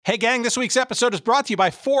Hey gang, this week's episode is brought to you by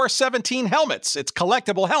 417 Helmets. It's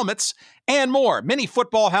collectible helmets and more. Mini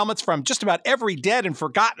football helmets from just about every dead and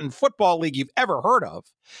forgotten football league you've ever heard of.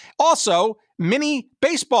 Also, mini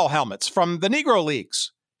baseball helmets from the Negro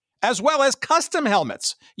Leagues, as well as custom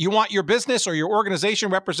helmets. You want your business or your organization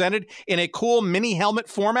represented in a cool mini helmet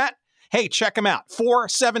format? Hey, check them out.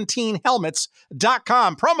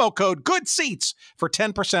 417helmets.com. Promo code GOODSEATS for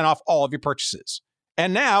 10% off all of your purchases.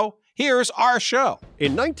 And now, here's our show.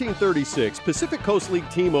 In 1936, Pacific Coast League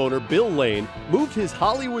team owner Bill Lane moved his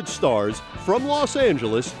Hollywood stars from Los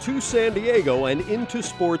Angeles to San Diego and into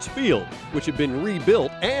Sports Field, which had been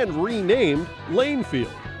rebuilt and renamed Lane Field.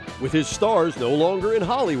 With his stars no longer in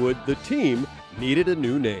Hollywood, the team needed a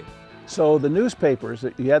new name. So the newspapers,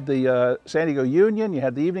 you had the San Diego Union, you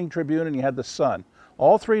had the Evening Tribune, and you had the Sun.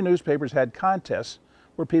 All three newspapers had contests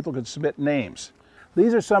where people could submit names.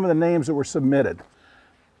 These are some of the names that were submitted.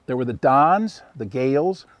 There were the Dons, the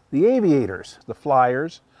Gales, the Aviators, the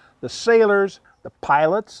Flyers, the Sailors, the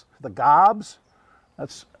Pilots, the Gobs,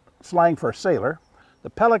 that's slang for a sailor, the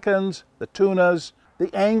Pelicans, the Tunas,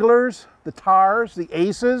 the Anglers, the Tars, the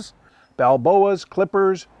Aces, Balboas,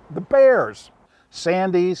 Clippers, the Bears,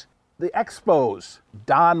 Sandys, the Expos,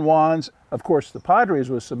 Don Juans, of course the Padres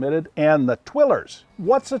was submitted, and the Twillers.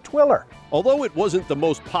 What's a Twiller? Although it wasn't the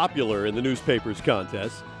most popular in the newspaper's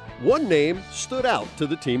contest, one name stood out to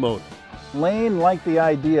the team owner. Lane liked the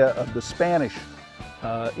idea of the Spanish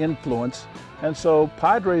influence, and so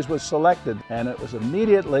Padres was selected, and it was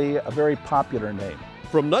immediately a very popular name.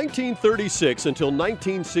 From 1936 until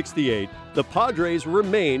 1968, the Padres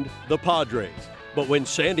remained the Padres. But when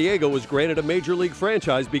San Diego was granted a major league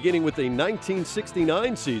franchise beginning with the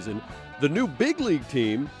 1969 season, the new big league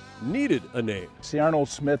team needed a name. C. Arnold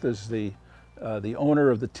Smith is the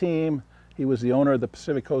owner of the team. He was the owner of the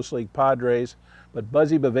Pacific Coast League Padres, but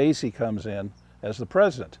Buzzy Bavasi comes in as the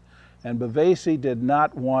president. And Bavasi did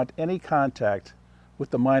not want any contact with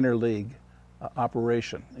the minor league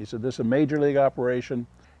operation. He said, this is a major league operation.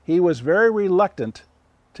 He was very reluctant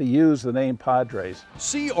to use the name Padres.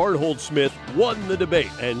 C. Arnold Smith won the debate,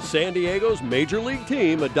 and San Diego's major league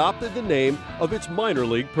team adopted the name of its minor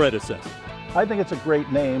league predecessor. I think it's a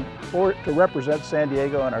great name to represent San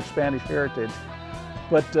Diego and our Spanish heritage.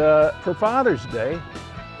 But for Father's Day,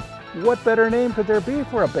 what better name could there be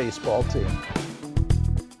for a baseball team?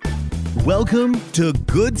 Welcome to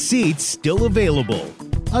Good Seats Still Available,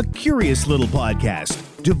 a curious little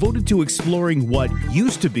podcast devoted to exploring what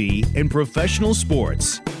used to be in professional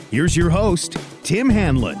sports. Here's your host, Tim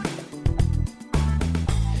Hanlon.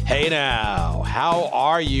 Hey now, how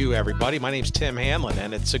are you, everybody? My name's Tim Hanlon,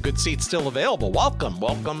 and it's a Good Seat Still Available. Welcome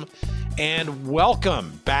and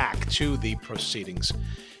welcome back to the proceedings.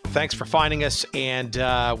 Thanks for finding us, and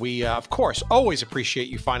we, of course, always appreciate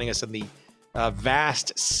you finding us in the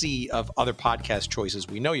vast sea of other podcast choices.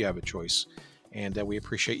 We know you have a choice, and we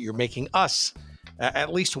appreciate you making us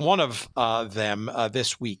at least one of them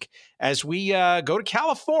this week. As we go to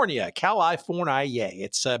California.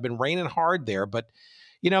 It's been raining hard there, but,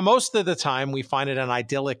 you know, most of the time we find it an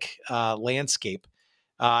idyllic landscape.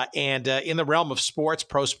 And in the realm of sports,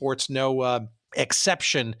 pro sports, no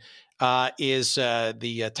exception, is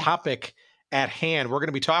the topic at hand. We're going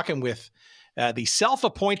to be talking with the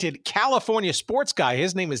self-appointed California sports guy.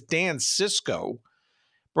 His name is Dan Cisco.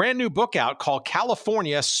 Brand new book out called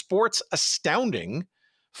California Sports Astounding: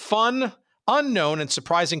 Fun, Unknown, and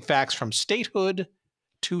Surprising Facts from Statehood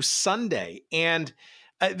to Sunday. And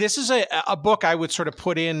this is a book I would sort of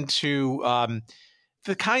put into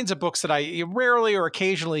the kinds of books that I rarely or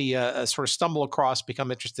occasionally sort of stumble across, become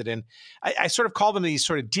interested in. I sort of call them these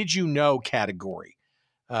sort of did you know category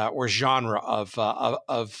or genre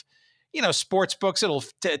of you know, sports books, little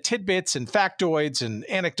tidbits and factoids and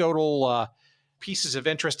anecdotal pieces of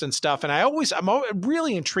interest and stuff. And I'm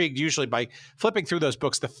really intrigued usually by flipping through those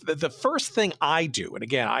books. The first thing I do, and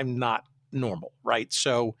again, I'm not normal, right?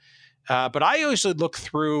 So, but I usually look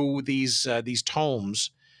through these tomes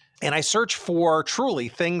and I search for truly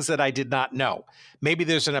things that I did not know. Maybe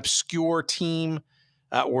there's an obscure team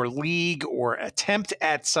or league or attempt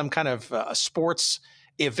at some kind of a sports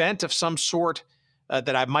event of some sort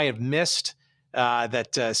that I might have missed.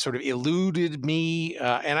 That sort of eluded me,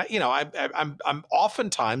 and I'm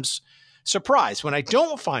oftentimes surprised when I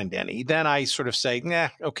don't find any. Then I sort of say, "Nah,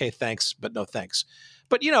 okay, thanks, but no thanks."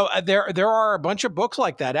 But you know, there are a bunch of books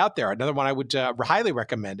like that out there. Another one I would highly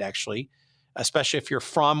recommend, actually, especially if you're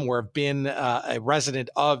from or have been a resident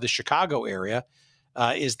of the Chicago area,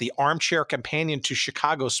 is the Armchair Companion to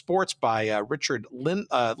Chicago Sports by Richard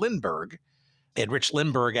Lindbergh. And Rich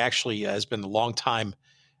Lindbergh actually has been a long time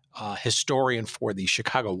historian for the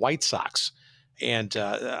Chicago White Sox. and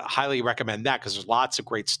highly recommend that because there's lots of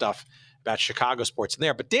great stuff about Chicago sports in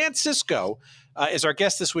there. But Dan Cisco is our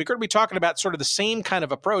guest this week. We're going to be talking about sort of the same kind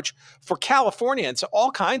of approach for California, and so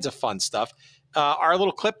all kinds of fun stuff. Our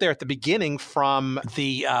little clip there at the beginning from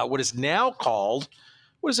the what is it now called?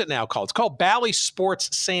 It's called Bally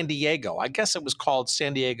Sports San Diego. I guess it was called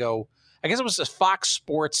San Diego. I guess it was a Fox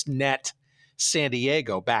Sports Net San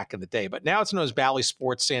Diego back in the day, but now it's known as Bally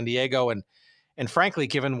Sports San Diego. And frankly,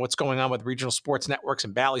 given what's going on with regional sports networks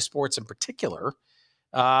and Bally Sports in particular,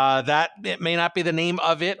 that it may not be the name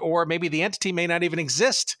of it, or maybe the entity may not even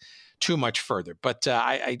exist too much further. But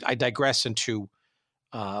I digress into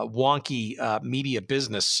wonky media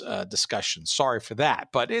business discussion. Sorry for that,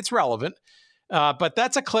 but it's relevant. But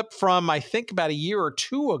that's a clip from, I think, about a year or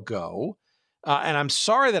two ago. And I'm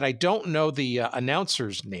sorry that I don't know the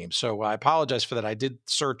announcer's name. So I apologize for that. I did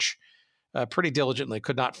search pretty diligently,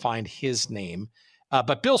 could not find his name.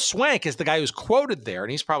 But Bill Swank is the guy who's quoted there.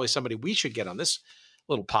 And he's probably somebody we should get on this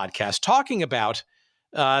little podcast talking about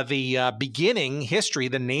the beginning history,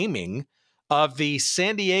 the naming of the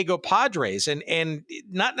San Diego Padres, and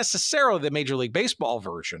not necessarily the Major League Baseball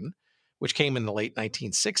version, which came in the late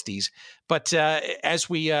 1960s. But as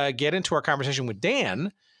we get into our conversation with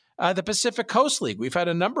Dan, the Pacific Coast League, we've had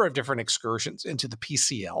a number of different excursions into the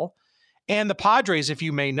PCL. And the Padres, if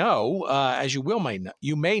you may know, as you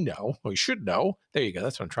may know, or you should know, there you go,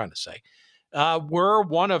 that's what I'm trying to say, were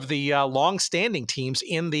one of the long-standing teams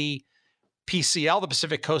in the PCL, the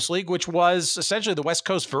Pacific Coast League, which was essentially the West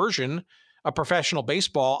Coast version of professional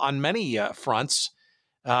baseball on many fronts.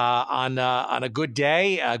 On a good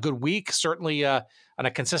day, a good week, certainly on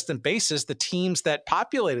a consistent basis, the teams that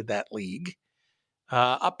populated that league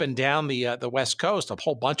up and down the West Coast, a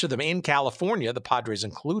whole bunch of them in California, the Padres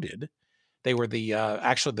included. They were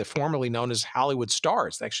actually the formerly known as Hollywood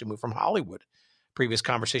Stars. They actually moved from Hollywood. Previous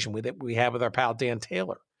conversation we had with our pal Dan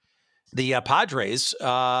Taylor. The Padres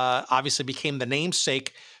obviously became the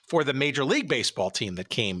namesake for the Major League Baseball team that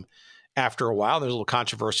came after a while. There's a little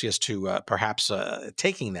controversy as to perhaps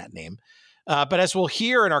taking that name. But as we'll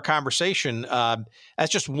hear in our conversation, as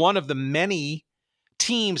just one of the many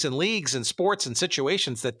teams and leagues and sports and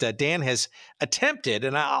situations that Dan has attempted,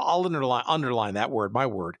 and I'll underline that word, my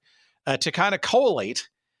word, to kind of collate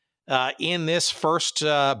in this first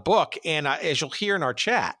book. And as you'll hear in our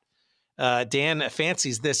chat, Dan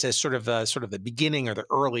fancies this as sort of the beginning or the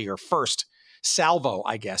early or first salvo,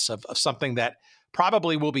 I guess, of something that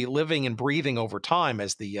probably will be living and breathing over time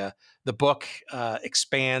as the book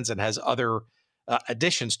expands and has other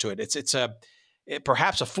additions to it. It's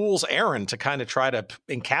perhaps a fool's errand to kind of try to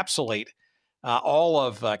encapsulate all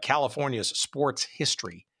of California's sports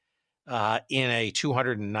history in a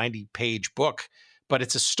 290-page book, but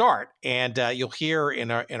it's a start. And you'll hear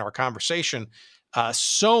in our conversation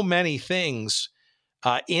so many things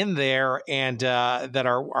in there and that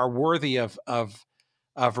are worthy of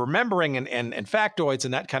remembering and factoids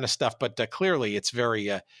and that kind of stuff. But clearly, it's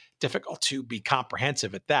very difficult to be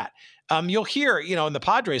comprehensive at that. You'll hear, in the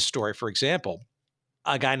Padres story, for example,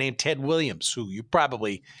 a guy named Ted Williams, who you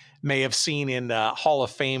probably may have seen in Hall of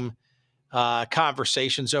Fame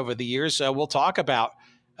conversations over the years. We'll talk about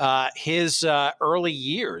his early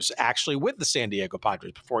years actually with the San Diego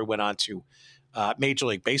Padres before he went on to Major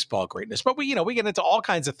League Baseball greatness. But we get into all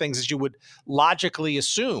kinds of things as you would logically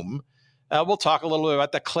assume. We'll talk a little bit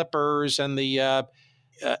about the Clippers and the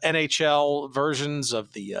NHL versions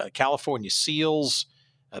of the California Seals,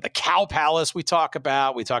 the Cow Palace we talk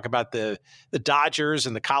about. We talk about the Dodgers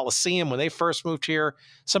and the Coliseum when they first moved here.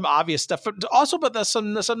 Some obvious stuff, but also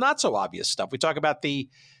some not so obvious stuff. We talk about the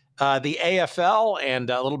AFL and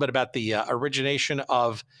a little bit about the origination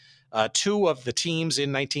of two of the teams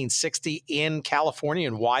in 1960 in California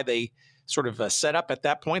and why they sort of set up at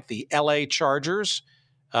that point, the LA Chargers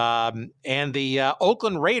and the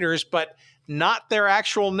Oakland Raiders, but not their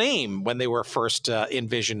actual name when they were first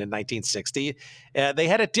envisioned in 1960. They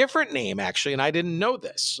had a different name, actually, and I didn't know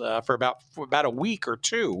this for about a week or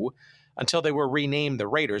two until they were renamed the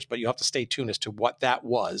Raiders, but you have to stay tuned as to what that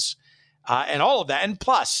was and all of that. And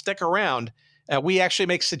plus, stick around. We actually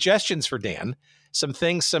make suggestions for Dan, some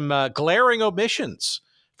glaring omissions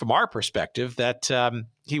from our perspective that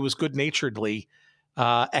he was good-naturedly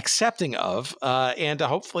accepting of, and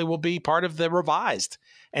hopefully will be part of the revised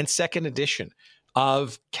and second edition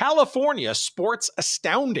of California Sports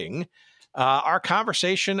Astounding. Our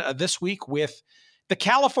conversation this week with the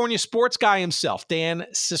California sports guy himself, Dan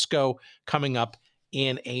Cisco, coming up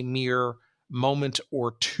in a mere moment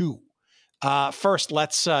or two. First,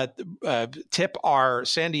 let's tip our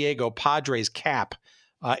San Diego Padres cap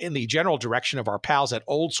in the general direction of our pals at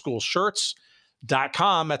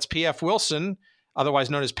oldschoolshirts.com. That's P.F. Wilson, otherwise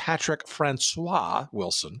known as Patrick Francois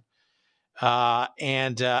Wilson.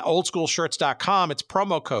 And oldschoolshirts.com. It's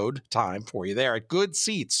promo code time for you there at Good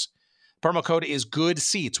Seats. Promo code is Good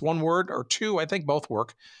Seats. One word or two, I think both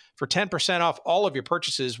work, for 10% off all of your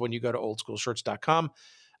purchases when you go to oldschoolshirts.com.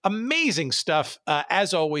 Amazing stuff.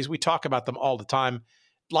 As always, we talk about them all the time.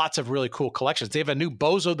 Lots of really cool collections. They have a new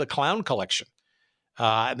Bozo the Clown collection.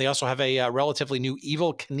 And they also have a relatively new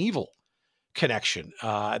Evel Knievel connection.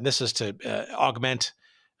 And this is to augment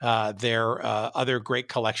their other great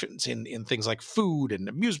collections in things like food and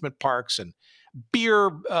amusement parks and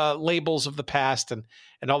beer labels of the past and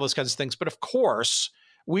all those kinds of things. But of course,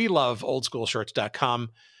 we love oldschoolshirts.com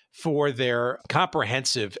for their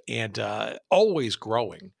comprehensive and always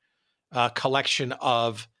growing collection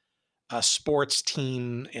of sports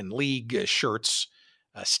team and league shirts,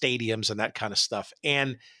 stadiums, and that kind of stuff.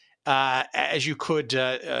 And as you could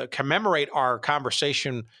commemorate our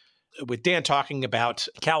conversation with Dan talking about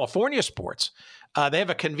California sports, they have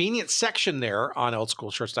a convenient section there on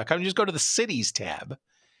oldschoolshirts.com. You just go to the cities tab,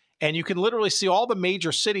 and you can literally see all the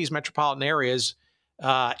major cities, metropolitan areas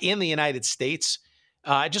in the United States.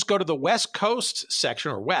 Just go to the West Coast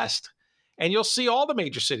section, or West, and you'll see all the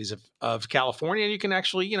major cities of California. And you can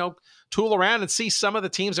actually, tool around and see some of the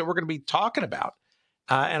teams that we're going to be talking about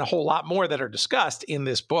and a whole lot more that are discussed in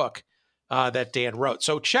this book that Dan wrote.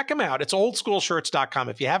 So check them out. It's oldschoolshirts.com.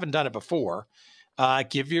 If you haven't done it before,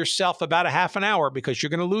 give yourself about a half an hour, because you're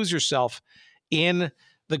going to lose yourself in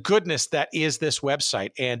the goodness that is this website.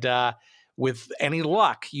 And with any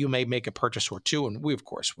luck, you may make a purchase or two, and we, of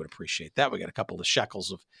course, would appreciate that. We got a couple of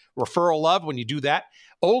shekels of referral love when you do that.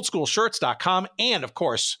 Oldschoolshirts.com. And, of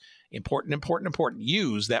course, important,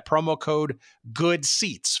 use that promo code Good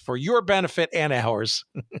Seats for your benefit and ours.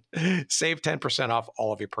 Save 10% off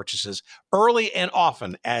all of your purchases early and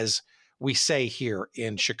often, as we say here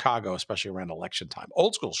in Chicago, especially around election time.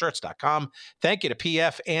 Oldschoolshirts.com. Thank you to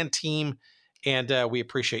PF and team. And we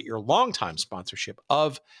appreciate your longtime sponsorship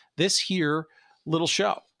of this here little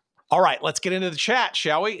show. All right, let's get into the chat,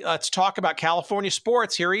 shall we? Let's talk about California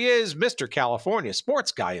sports. Here he is, Mr. California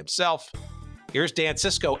sports guy himself. Here's Dan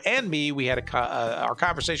Cisco and me. We had our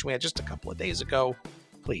conversation we had just a couple of days ago.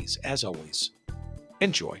 Please, as always,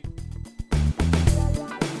 enjoy.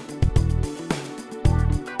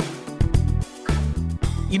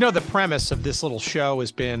 The premise of this little show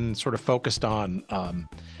has been sort of focused on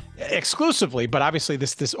exclusively, but obviously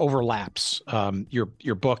this overlaps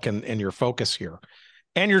your book and your focus here,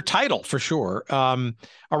 and your title for sure,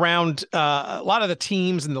 around a lot of the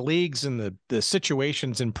teams and the leagues and the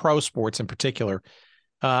situations in pro sports in particular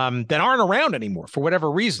that aren't around anymore for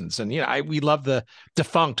whatever reasons. And we love the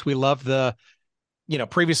defunct, we love the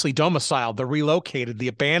previously domiciled, the relocated, the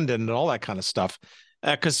abandoned, and all that kind of stuff.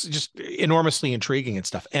 Because just enormously intriguing and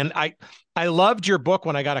stuff. And I loved your book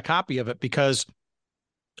when I got a copy of it, because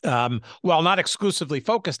while not exclusively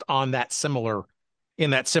focused on that similar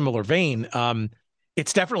vein,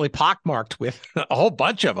 it's definitely pockmarked with a whole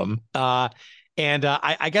bunch of them. And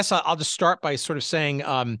I guess I'll just start by sort of saying,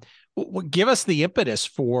 give us the impetus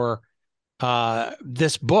for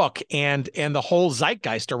this book and the whole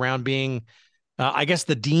zeitgeist around being, I guess,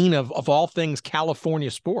 the dean of all things California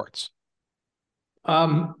sports.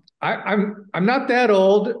 I'm not that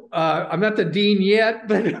old. I'm not the dean yet,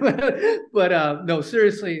 but no,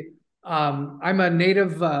 seriously. I'm a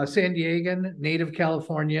native San Diegan, native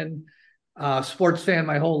Californian, sports fan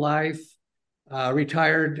my whole life,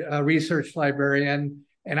 retired research librarian.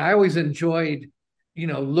 And I always enjoyed,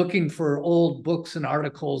 looking for old books and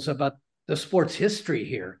articles about the sports history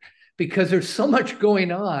here, because there's so much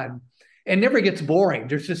going on and never gets boring.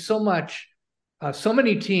 There's just so much. So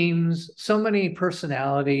many teams, so many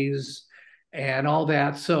personalities, and all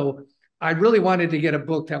that. So I really wanted to get a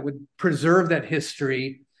book that would preserve that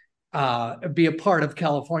history, be a part of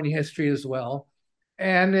California history as well.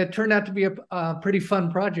 And it turned out to be a pretty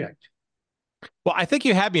fun project. Well, I think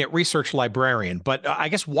you had me at research librarian, but I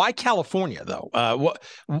guess why California, though?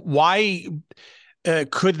 Why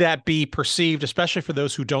could that be perceived, especially for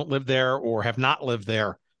those who don't live there or have not lived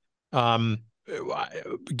there?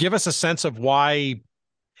 Give us a sense of why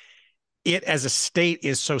it as a state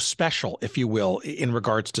is so special, if you will, in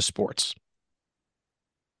regards to sports.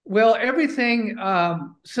 Well, everything,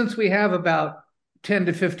 since we have about 10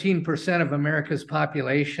 to 15% of America's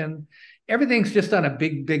population, everything's just on a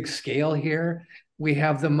big, big scale here. We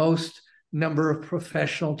have the most number of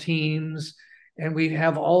professional teams, and we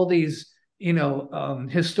have all these,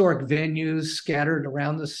 historic venues scattered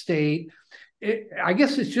around the state. I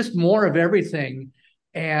guess it's just more of everything.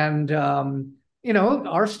 And,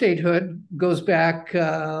 our statehood goes back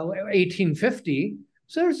 1850.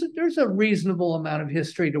 So there's a reasonable amount of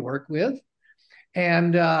history to work with.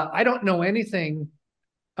 And I don't know anything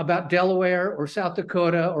about Delaware or South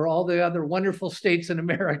Dakota or all the other wonderful states in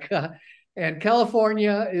America. And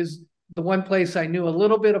California is the one place I knew a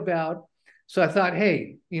little bit about. So I thought,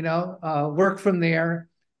 hey, work from there.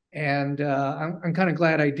 And I'm kind of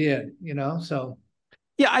glad I did, so.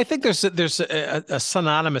 Yeah, I think there's a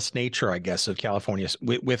synonymous nature, I guess, of California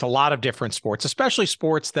with a lot of different sports, especially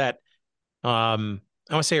sports that I want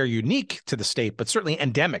to say are unique to the state, but certainly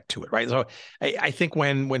endemic to it, right? So I think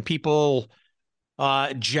when people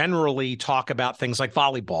generally talk about things like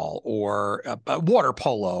volleyball or water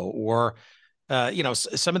polo or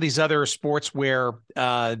some of these other sports where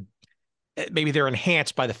maybe they're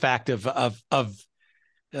enhanced by the fact of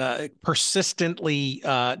persistently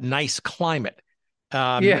nice climate.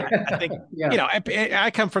 I think, yeah.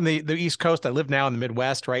 I come from the East Coast. I live now in the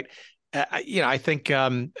Midwest, right? I think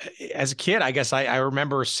as a kid, I guess I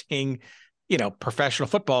remember seeing, professional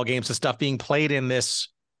football games and stuff being played in this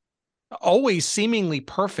always seemingly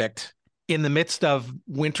perfect in the midst of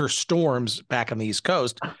winter storms back on the East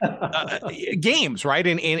Coast games, right?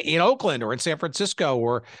 In Oakland or in San Francisco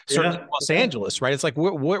or certainly Los Angeles, right? It's like,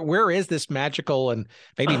 where is this magical and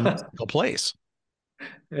maybe mystical place?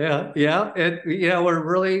 Yeah. We're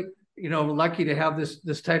really, lucky to have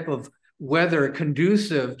this type of weather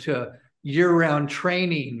conducive to year-round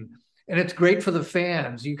training, and it's great for the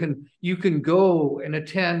fans. You can go and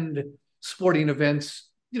attend sporting events,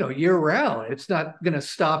 year-round. It's not going to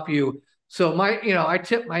stop you. So I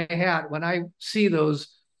tip my hat when I see those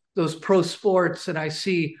pro sports, and I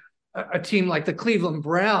see a team like the Cleveland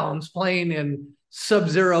Browns playing in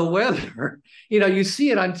sub-zero weather. You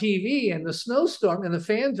see it on TV and the snowstorm, and the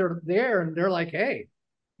fans are there, and they're like, hey,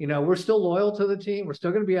 we're still loyal to the team. We're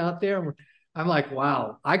still going to be out there. I'm like,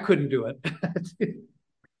 wow, I couldn't do it.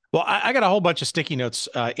 Well, I got a whole bunch of sticky notes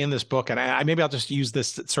in this book, and maybe I'll just use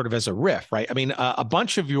this sort of as a riff, right? I mean, a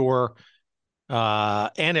bunch of your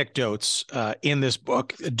anecdotes in this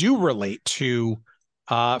book do relate to,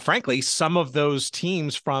 frankly, some of those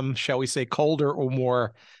teams from, shall we say, colder or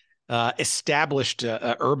more established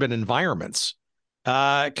urban environments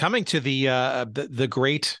coming to the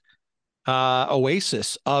great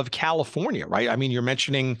oasis of California, right? I mean, you're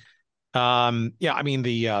mentioning,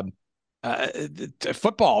 the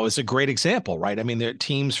football is a great example, right? I mean, there are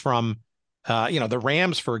teams from, the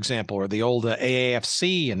Rams, for example, or the old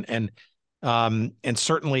AAFC, and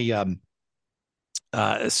certainly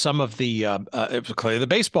some of the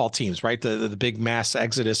baseball teams, right? The big mass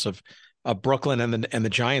exodus of Brooklyn and the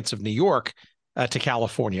Giants of New York to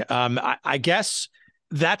California. I guess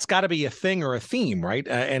that's got to be a thing or a theme, right?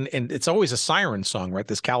 And it's always a siren song, right?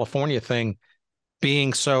 This California thing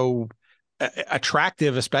being so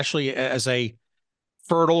attractive, especially as a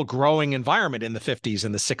fertile, growing environment in the 50s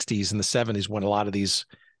and the 60s and the 70s when a lot of these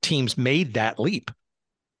teams made that leap.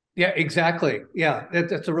 Yeah, exactly. Yeah,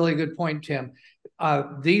 that's a really good point, Tim.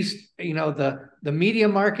 The media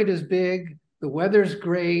market is big, the weather's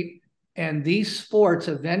great, and these sports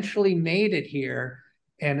eventually made it here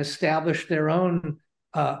and established their own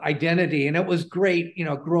identity. And it was great,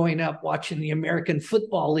 growing up watching the American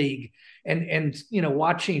Football League and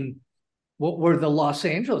watching what were the Los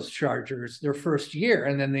Angeles Chargers their first year,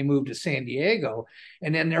 and then they moved to San Diego,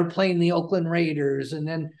 and then they're playing the Oakland Raiders, and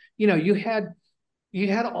then you had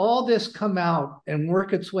all this come out and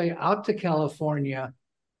work its way out to California.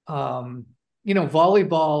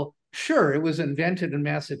 Volleyball, sure, it was invented in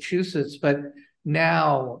Massachusetts, but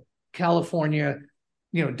now California,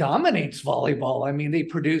 dominates volleyball. I mean, they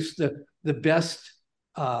produce the best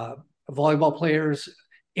volleyball players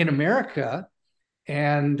in America,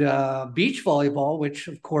 and beach volleyball, which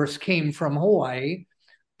of course came from Hawaii,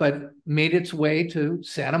 but made its way to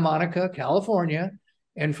Santa Monica, California,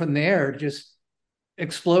 and from there just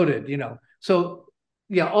exploded. So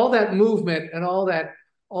yeah, all that movement and all that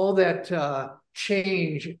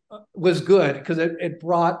change was good because it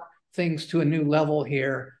brought things to a new level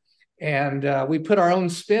here, and we put our own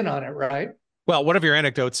spin on it, right? Well, one of your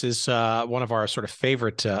anecdotes is one of our sort of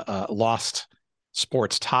favorite lost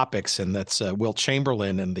sports topics, and that's Wilt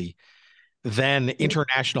Chamberlain and the then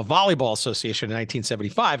International Volleyball Association in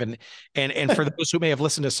 1975. And for those who may have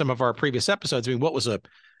listened to some of our previous episodes, I mean, what was a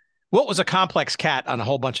complex cat on a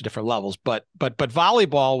whole bunch of different levels, but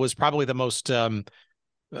volleyball was probably the most,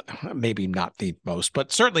 maybe not the most,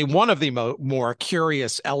 but certainly one of the more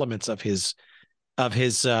curious elements of his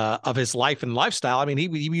life and lifestyle. I mean, he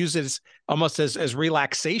used it almost as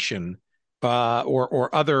relaxation, or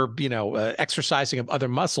other, exercising of other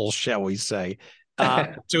muscles, shall we say,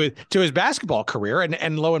 to his basketball career.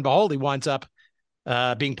 And lo and behold, he winds up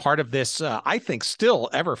being part of this, I think, still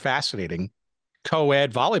ever fascinating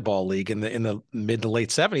co-ed volleyball league in the mid to late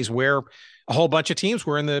 70s, where a whole bunch of teams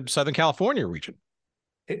were in the Southern California region.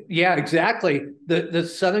 Yeah, exactly. The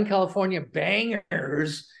Southern California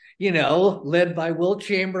Bangers, led by Will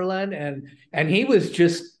Chamberlain, and he was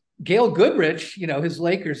just Gail Goodrich, his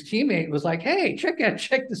Lakers teammate, was like, "Hey, check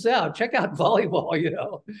this out. Check out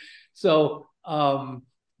volleyball," So,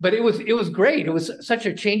 but it was great. It was such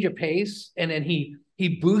a change of pace, and then he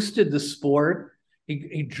boosted the sport.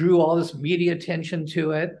 He drew all this media attention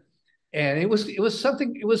to it, and it was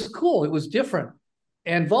something. It was cool. It was different,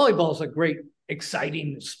 and volleyball is a great,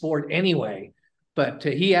 exciting sport anyway. But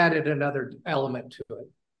he added another element to it.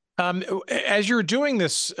 As you're doing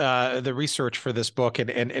this, the research for this book,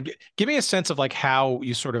 and give me a sense of like how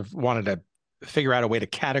you sort of wanted to figure out a way to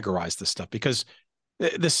categorize this stuff, because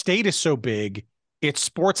the state is so big, its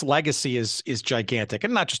sports legacy is gigantic,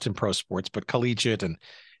 and not just in pro sports, but collegiate and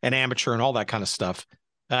amateur and all that kind of stuff.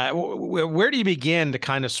 Where do you begin to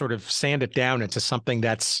kind of sort of sand it down into something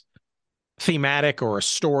that's thematic or a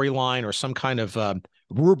storyline or some kind of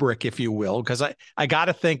rubric, if you will? Because I got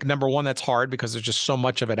to think, number one, that's hard because there's just so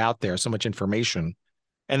much of it out there, so much information.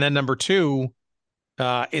 And then number two,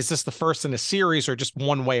 is this the first in a series or just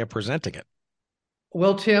one way of presenting it?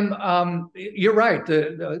 Well, Tim, you're right.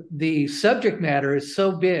 The subject matter is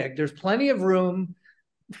so big. There's plenty of room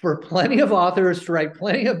for plenty of authors to write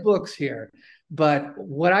plenty of books here. But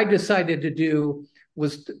what I decided to do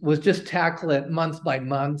was just tackle it month by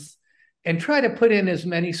month and try to put in as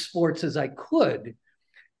many sports as I could.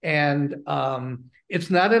 And it's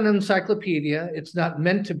not an encyclopedia. It's not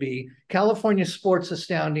meant to be. California Sports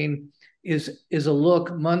Astounding is a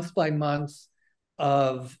look month by month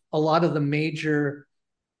of a lot of the major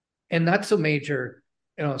and not so major,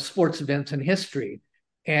 sports events in history.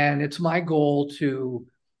 And it's my goal to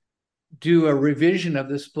do a revision of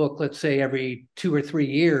this book, let's say every 2 or 3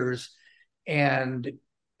 years, and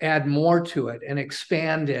add more to it and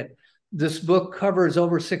expand it. This book covers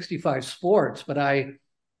over 65 sports, but I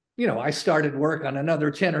started work on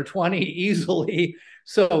another 10 or 20 easily.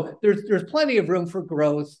 So there's plenty of room for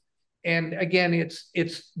growth. And again,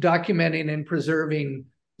 it's documenting and preserving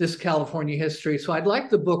this California history. So I'd like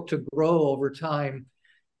the book to grow over time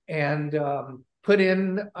and put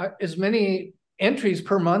in as many entries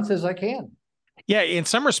per month as I can. Yeah, in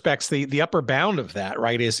some respects, the upper bound of that,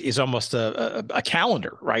 right, is almost a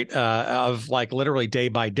calendar, right, of like literally day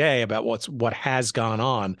by day about what has gone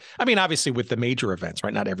on. I mean, obviously with the major events,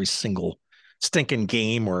 right, not every single stinking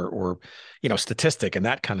game or statistic and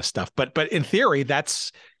that kind of stuff, but in theory,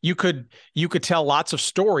 that's you could tell lots of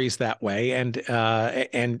stories that way,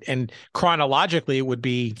 and chronologically, it would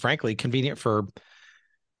be frankly convenient for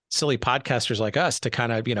silly podcasters like us to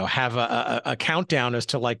kind of, have a countdown as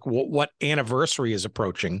to like what anniversary is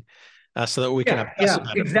approaching, so that we can obsess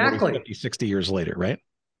about exactly. it 40, 50, 60 years later, right?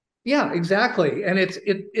 Yeah, exactly. And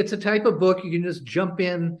it's a type of book you can just jump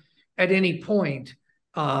in at any point.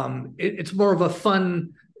 It's more of a fun,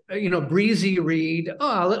 breezy read.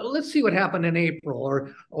 Let's see what happened in April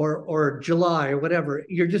or July or whatever.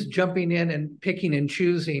 You're just jumping in and picking and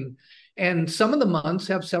choosing. And some of the months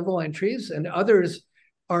have several entries and others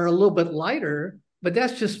are a little bit lighter, but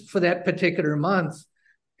that's just for that particular month.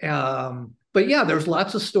 But yeah, there's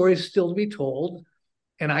lots of stories still to be told,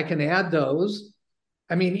 and I can add those.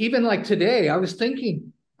 I mean, even like today, I was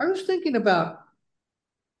thinking about,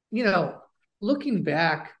 looking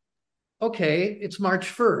back, okay, it's March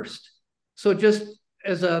 1st. So just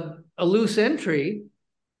as a loose entry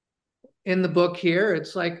in the book here,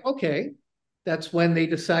 it's like, okay, that's when they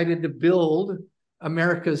decided to build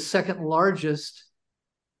America's second largest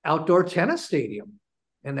outdoor tennis stadium,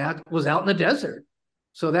 and that was out in the desert.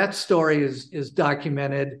 So that story is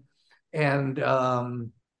documented, and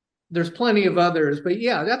there's plenty of others. But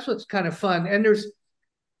yeah, that's what's kind of fun. And there's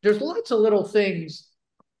lots of little things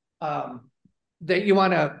that you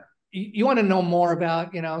want to know more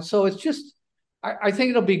about. So it's just I think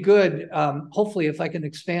it'll be good. Hopefully, if I can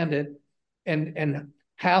expand it and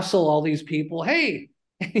hassle all these people, hey,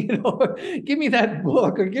 give me that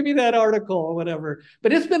book or give me that article or whatever.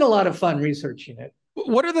 But it's been a lot of fun researching it.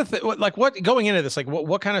 What are what going into this, like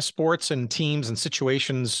what kind of sports and teams and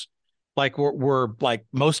situations like were like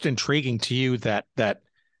most intriguing to you that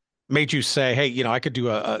made you say, hey, I could do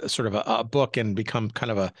a sort of a book and become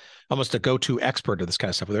kind of almost a go-to expert of this kind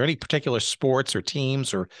of stuff? Were there any particular sports or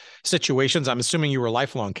teams or situations? I'm assuming you were a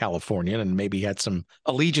lifelong Californian and maybe had some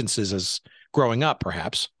allegiances as growing up,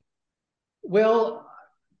 perhaps. Well,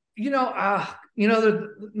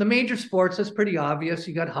 the major sports is pretty obvious.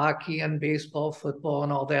 You got hockey and baseball, football,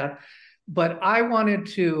 and all that. But I wanted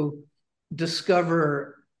to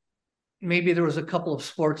discover maybe there was a couple of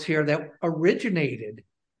sports here that originated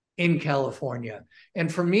in California.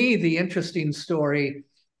 And for me, the interesting story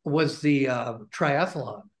was the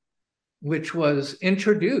triathlon, which was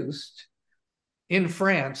introduced in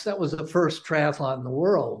France. That was the first triathlon in the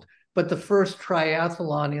world, but the first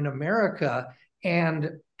triathlon in America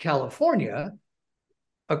and California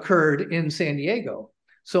occurred in San Diego.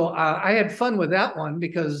 So I had fun with that one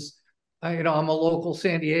because I'm a local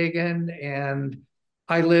San Diegan, and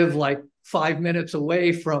I live like 5 minutes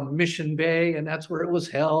away from Mission Bay, and that's where it was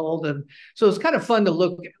held. And so it's kind of fun to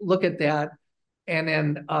look at that, and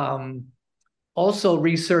then also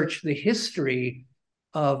research the history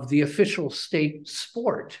of the official state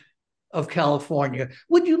sport of California.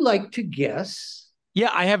 Would you like to guess?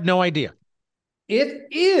 Yeah, I have no idea. It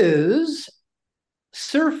is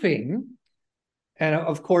surfing, and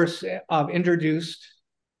of course, introduced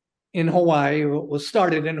in Hawaii. It was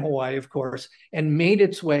started in Hawaii, of course, and made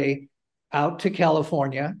its way out to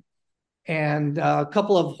California. And a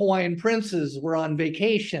couple of Hawaiian princes were on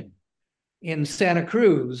vacation in Santa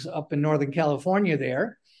Cruz, up in Northern California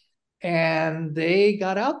there. And they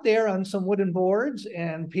got out there on some wooden boards,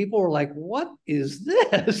 and people were like, what is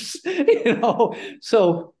this?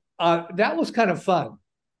 So that was kind of fun.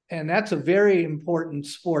 And that's a very important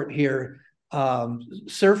sport here.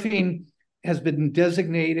 Surfing has been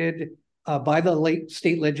designated by the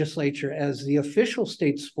state legislature as the official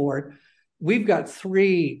state sport. We've got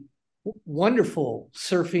 3 wonderful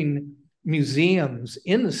surfing museums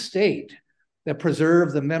in the state that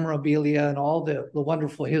preserve the memorabilia and all the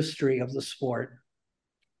wonderful history of the sport.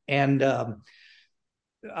 And a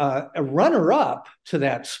runner-up to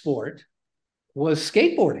that sport was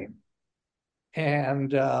skateboarding.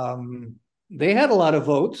 And they had a lot of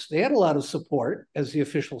votes. They had a lot of support as the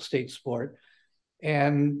official state sport.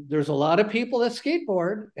 And there's a lot of people that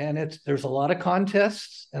skateboard, and there's a lot of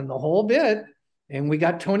contests and the whole bit. And we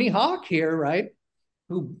got Tony Hawk here, right,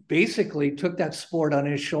 who basically took that sport on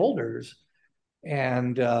his shoulders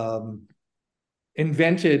and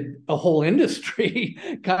invented a whole industry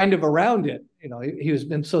kind of around it. He has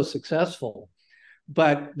been so successful.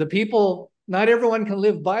 But the people, not everyone can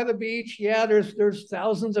live by the beach. Yeah, there's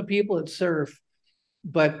thousands of people that surf,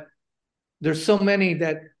 but there's so many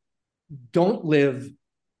that don't live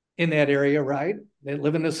in that area, right? They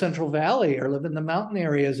live in the Central Valley or live in the mountain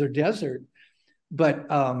areas or desert. But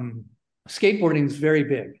skateboarding is very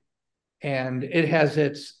big, and it has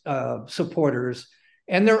its supporters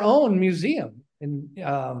and their own museum in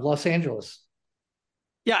Los Angeles.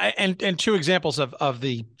 Yeah, and 2 examples of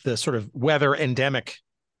the sort of weather endemic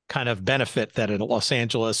kind of benefit that in Los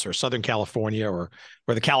Angeles or Southern California or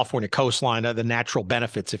the California coastline, the natural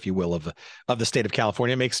benefits, if you will, of the state of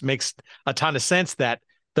California makes a ton of sense that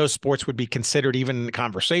those sports would be considered, even in the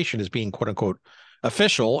conversation, as being quote unquote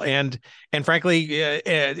official, and frankly,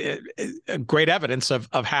 great evidence of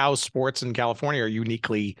how sports in California are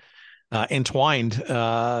uniquely entwined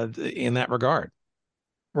in that regard.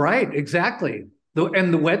 Right, exactly.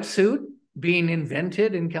 And the wetsuit being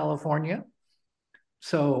invented in California.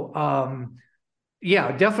 So,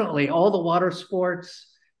 yeah, definitely all the water sports.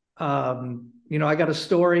 I got a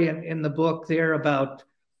story in the book there about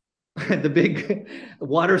the big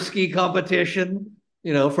water ski competition,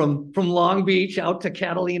 from Long Beach out to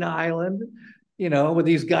Catalina Island, where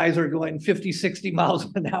these guys are going 50, 60 miles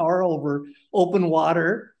an hour over open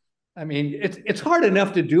water. I mean, it's hard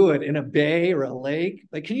enough to do it in a bay or a lake.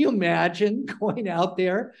 Like, can you imagine going out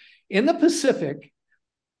there in the Pacific?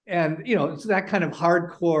 And, it's that kind of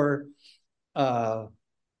hardcore,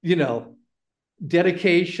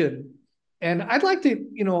 dedication. And I'd like to,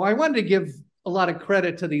 I wanted to give a lot of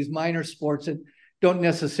credit to these minor sports that don't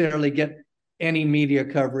necessarily get any media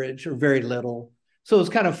coverage or very little. So it's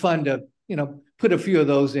kind of fun to, put a few of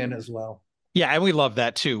those in as well. Yeah, and we love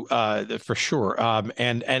that too, for sure.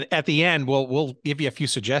 And at the end, we'll give you a few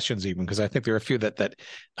suggestions, even because I think there are a few that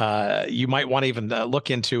you might want to even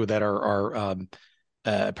look into that are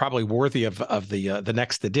probably worthy of the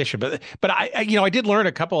next edition. But I did learn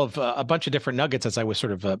a bunch of different nuggets as I was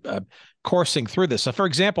sort of coursing through this. So, for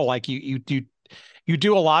example, like you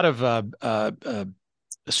do a lot of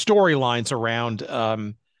storylines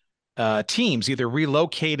around teams either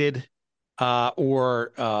relocated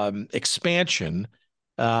or expansion,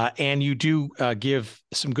 and you do give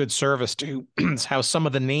some good service to how some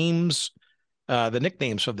of the names. The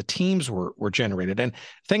nicknames of the teams were generated. And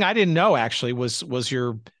thing I didn't know actually was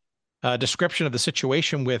your description of the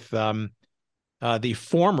situation with the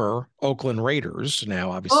former Oakland Raiders.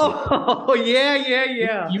 Now, obviously. Oh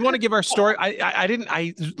yeah. You want to give our story? I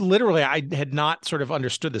had not sort of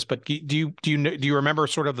understood this, but do you remember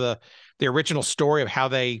sort of the the original story of how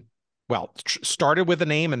they, well, started with a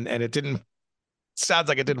name and it didn't, sounds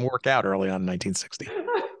like it didn't work out early on in 1960.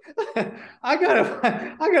 I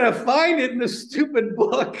gotta find it in the stupid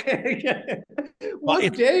book.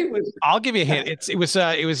 What day was? I'll give you a hint. It was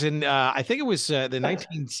in I think it was it was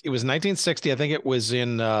 1960. I think it was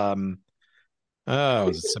in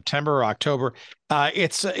was it September or October.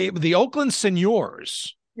 It's the Oakland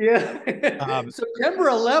Seniors. Yeah. September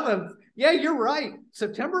 11th. Yeah, you're right.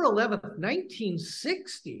 September 11th,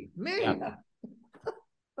 1960. Man. Yeah.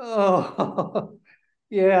 Oh.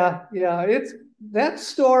 Yeah. It's that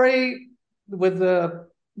story with the,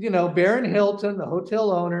 Baron Hilton, the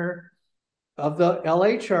hotel owner of the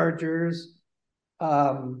LA Chargers.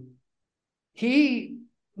 He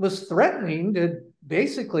was threatening to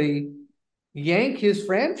basically yank his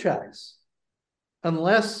franchise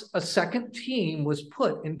unless a second team was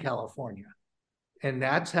put in California. And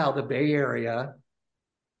that's how the Bay Area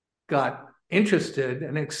got interested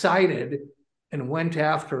and excited and went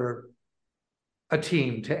after a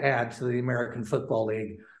team to add to the American Football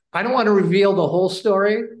League. I don't want to reveal the whole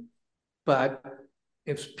story, but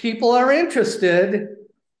if people are interested,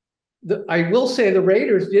 I will say the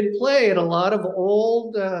Raiders did play at a lot of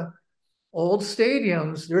old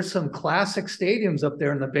stadiums. There's some classic stadiums up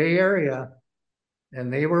there in the Bay Area,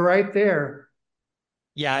 and they were right there.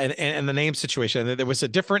 Yeah, and the name situation, there was a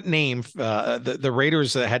different name. The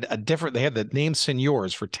Raiders had they had the name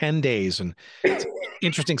Seniors for 10 days, and it's an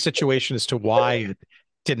interesting situation as to why it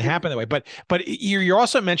didn't happen that way. But you're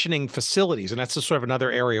also mentioning facilities, and that's sort of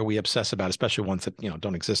another area we obsess about, especially ones that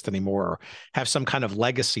don't exist anymore or have some kind of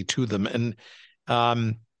legacy to them. And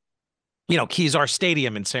Kezar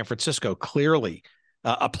Stadium in San Francisco, clearly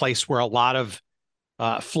a place where a lot of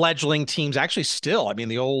fledgling teams actually still, I mean,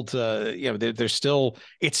 the old, it's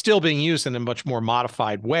still being used in a much more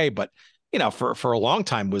modified way, but for a long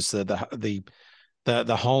time was the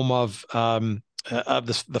home of the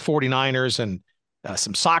 49ers, and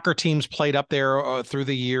some soccer teams played up there through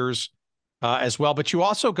the years as well. But you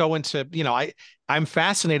also go into, I'm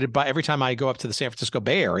fascinated by, every time I go up to the San Francisco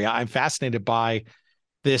Bay Area, I'm fascinated by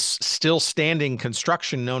this still standing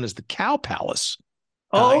construction known as the Cow Palace.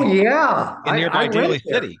 In nearby Daly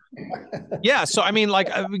City. Yeah. So, I mean,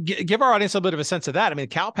 give our audience a bit of a sense of that. I mean,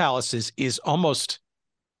 the Cow Palace is almost,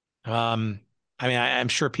 I'm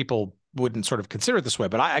sure people wouldn't sort of consider it this way,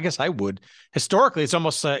 but I guess I would. Historically, it's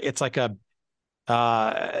almost, it's like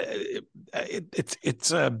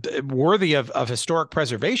it's worthy of historic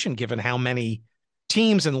preservation, given how many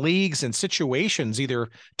teams and leagues and situations, either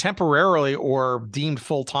temporarily or deemed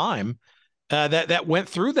full-time, that went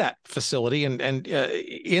through that facility and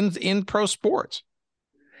in pro sports.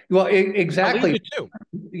 Well, exactly.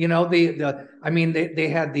 They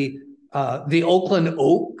had the Oakland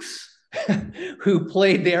Oaks who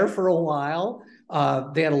played there for a while.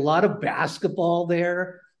 They had a lot of basketball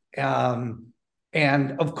there,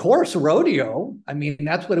 and of course rodeo. I mean,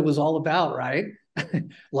 that's what it was all about, right? A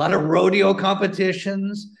lot of rodeo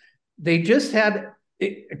competitions. They just had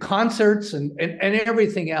concerts and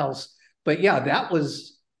everything else. But yeah, that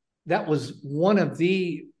was one of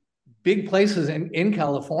the big places in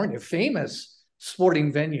California, famous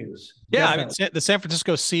sporting venues. Yeah, definitely. I mean, the San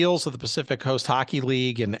Francisco Seals of the Pacific Coast Hockey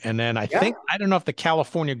League, and then I don't know if the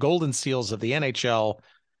California Golden Seals of the NHL.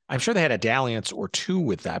 I'm sure they had a dalliance or two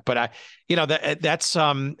with that, but I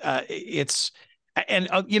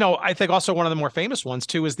think also one of the more famous ones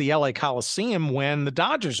too is the LA Coliseum. When the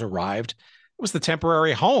Dodgers arrived, it was the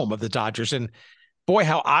temporary home of the Dodgers, and boy,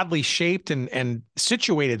 how oddly shaped and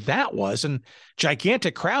situated that was, and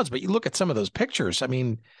gigantic crowds. But you look at some of those pictures. I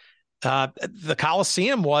mean, the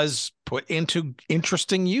Coliseum was put into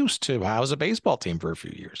interesting use to house a baseball team for a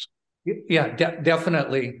few years. Yeah,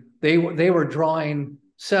 definitely. They were drawing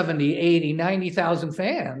 70, 80, 90,000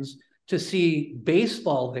 fans to see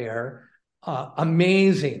baseball there.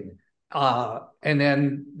 Amazing. And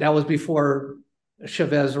then that was before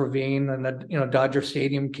Chavez Ravine and the Dodger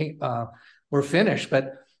Stadium were finished.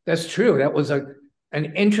 But that's true. That was an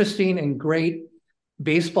interesting and great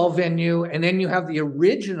baseball venue. And then you have the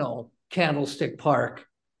original Candlestick Park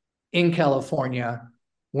in California.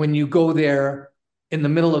 When you go there in the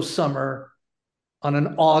middle of summer on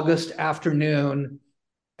an August afternoon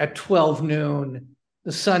at 12 noon,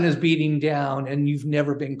 the sun is beating down and you've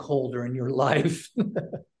never been colder in your life.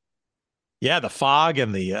 Yeah, the fog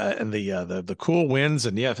and the cool winds,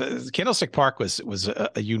 and Candlestick Park was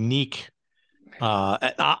a unique,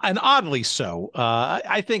 and oddly so.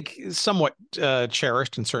 I think somewhat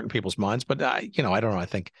cherished in certain people's minds, but I don't know. I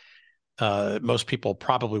think most people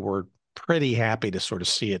probably were pretty happy to sort of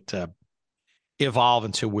see it evolve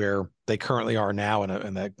into where they currently are now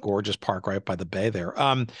in that gorgeous park right by the bay there.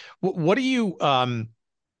 What do you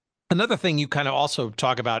another thing you kind of also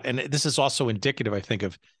talk about, and this is also indicative, I think,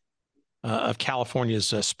 of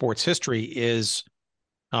California's sports history, is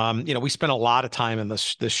we spent a lot of time in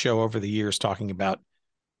this show over the years talking about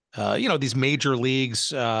these major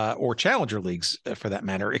leagues or challenger leagues, for that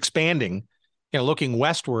matter, expanding, looking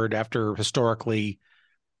westward after historically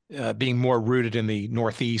being more rooted in the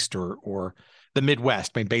Northeast or the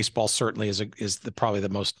Midwest. I mean, baseball certainly is probably the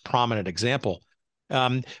most prominent example.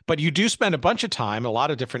 But you do spend a bunch of time, a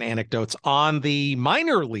lot of different anecdotes on the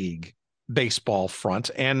minor league baseball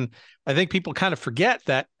front. And I think people kind of forget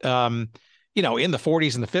that, in the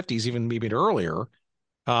 40s and the 50s, even maybe earlier,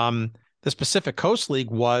 the Pacific Coast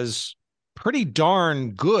League was pretty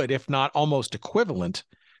darn good, if not almost equivalent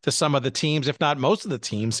to some of the teams, if not most of the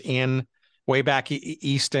teams in way back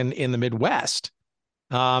east and in the Midwest.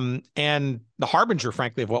 And the harbinger,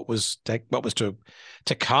 frankly, of what was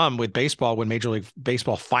to come with baseball when Major League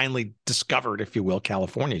Baseball finally discovered, if you will,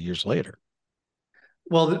 California years later.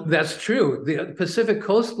 Well, that's true. The Pacific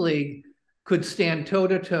Coast League could stand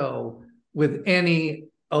toe-to-toe with any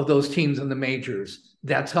of those teams in the majors.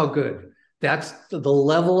 That's how good. That's the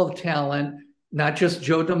level of talent, not just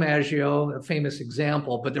Joe DiMaggio, a famous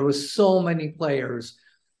example, but there was so many players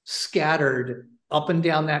scattered up and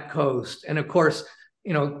down that coast. And of course,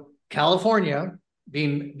 California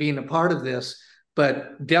being a part of this,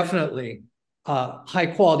 but definitely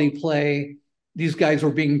high quality play. These guys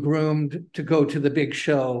were being groomed to go to the big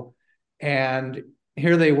show. And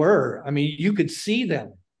here they were. I mean, you could see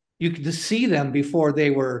them. You could see them before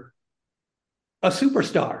they were a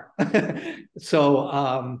superstar.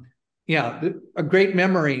 So, great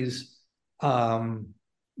memories.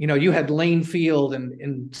 You had Lane Field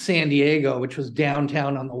in San Diego, which was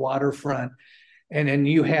downtown on the waterfront. And then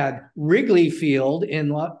you had Wrigley Field in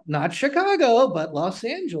not Chicago, but Los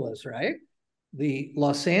Angeles, right? The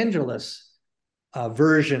Los Angeles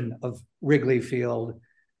version of Wrigley Field,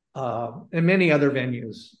 and many other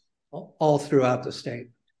venues all throughout the state.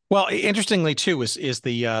 Well, interestingly too is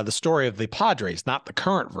the story of the Padres, not the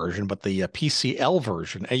current version, but the PCL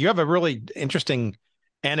version. And you have a really interesting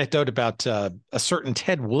anecdote about a certain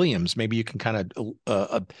Ted Williams. Maybe you can kind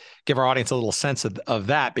of give our audience a little sense of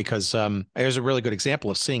that, because there's a really good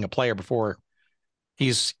example of seeing a player before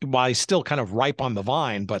he's still kind of ripe on the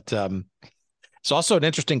vine, but it's also an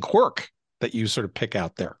interesting quirk that you sort of pick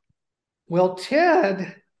out there. Well,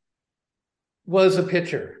 Ted was a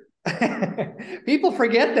pitcher. People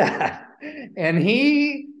forget that. And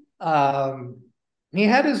he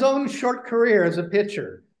had his own short career as a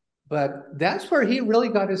pitcher, but that's where he really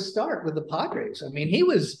got his start with the Padres. I mean, he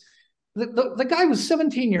was the guy was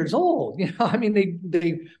 17 years old. I mean,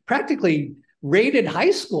 they practically raided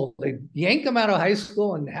high school. They yanked him out of high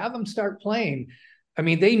school and have him start playing. I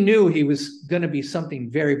mean, they knew he was going to be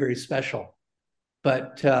something very, very special.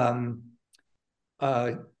 But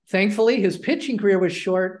thankfully, his pitching career was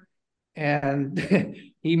short, and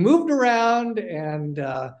he moved around, and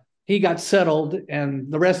he got settled,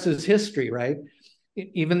 and the rest is history, right?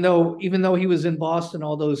 Even though he was in Boston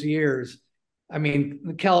all those years, I mean,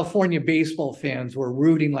 the California baseball fans were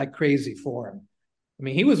rooting like crazy for him. I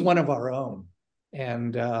mean, he was one of our own.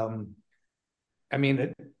 And I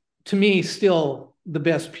mean, to me, still the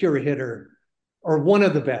best pure hitter, or one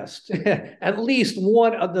of the best, at least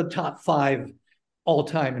one of the top 5 all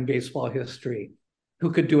time in baseball history,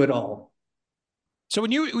 who could do it all. So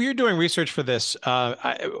when you're doing research for this,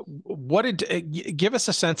 give us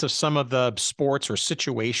a sense of some of the sports or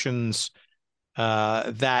situations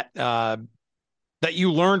that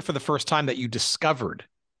you learned for the first time, that you discovered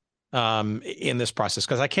in this process?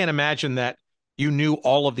 Because I can't imagine that you knew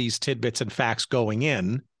all of these tidbits and facts going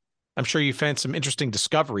in. I'm sure you found some interesting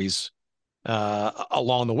discoveries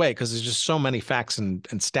along the way, because there's just so many facts and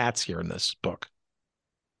stats here in this book.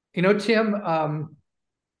 Tim,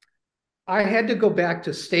 I had to go back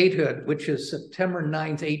to statehood, which is September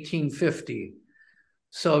 9th, 1850.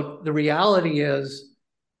 So the reality is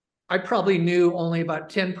I probably knew only about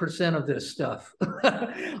 10% of this stuff.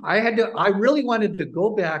 I really wanted to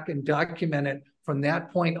go back and document it from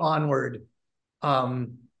that point onward.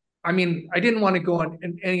 I mean, I didn't want to go on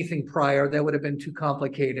anything prior. That would have been too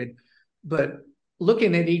complicated. But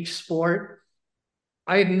looking at each sport,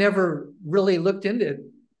 I had never really looked into it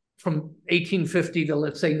from 1850 to,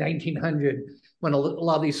 let's say, 1900, when a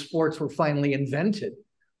lot of these sports were finally invented.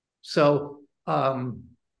 So I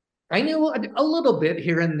knew a little bit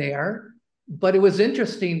here and there, but it was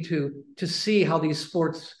interesting to see how these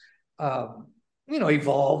sports,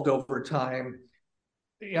 evolved over time.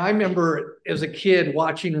 I remember as a kid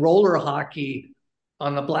watching roller hockey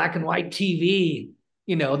on the black and white TV,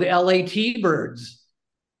 the LA T-Birds,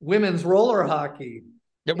 women's roller hockey.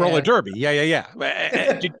 Yeah, roller derby.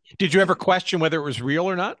 Yeah. Did you ever question whether it was real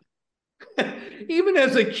or not? Even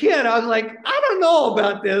as a kid, I was like, I don't know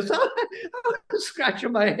about this. I was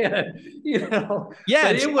scratching my head, Yeah,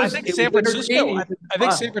 but I think San Francisco. I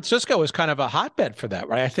think San Francisco is kind of a hotbed for that,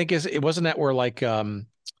 right? I think it wasn't that where like,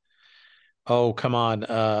 oh come on,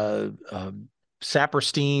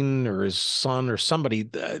 Saperstein or his son or somebody.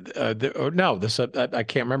 I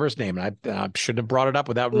can't remember his name, and I shouldn't have brought it up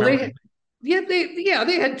without remembering.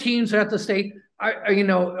 They had teams at the state.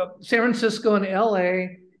 San Francisco and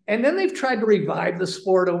LA. And then they've tried to revive the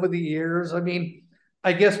sport over the years. I mean,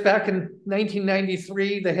 I guess back in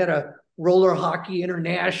 1993, they had a roller hockey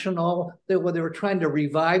international where they were trying to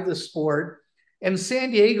revive the sport. And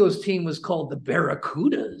San Diego's team was called the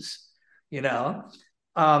Barracudas,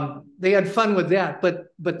 They had fun with that. But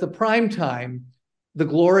the prime time, the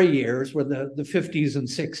glory years were the 50s and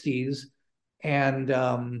 60s. And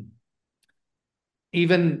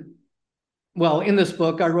in this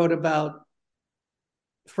book, I wrote about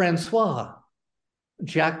Francois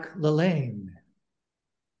Jacques Lalane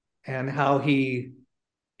and how he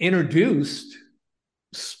introduced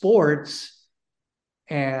sports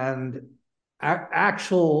and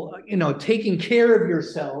actual, taking care of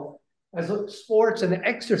yourself as sports and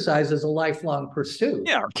exercise as a lifelong pursuit.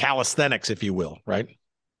 Yeah, or calisthenics, if you will, right?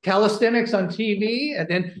 Calisthenics on TV, and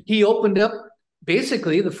then he opened up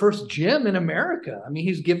basically the first gym in America. I mean,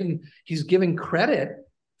 he's given credit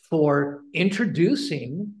for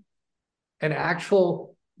introducing an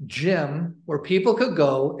actual gym where people could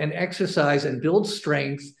go and exercise and build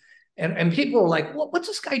strength. And people were like, what's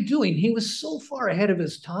this guy doing? He was so far ahead of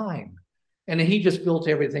his time. And he just built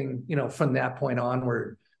everything, from that point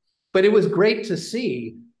onward. But it was great to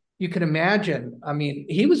see. You can imagine, I mean,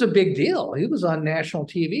 he was a big deal. He was on national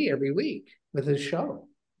TV every week with his show.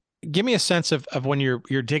 Give me a sense of when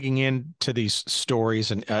you're digging into these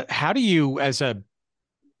stories, and how do you, as a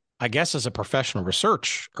professional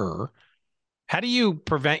researcher, how do you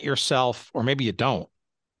prevent yourself, or maybe you don't,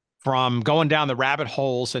 from going down the rabbit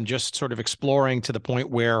holes and just sort of exploring to the point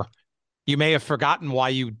where you may have forgotten why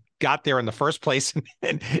you got there in the first place,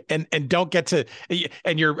 and don't get to,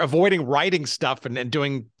 and you're avoiding writing stuff and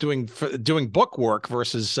doing book work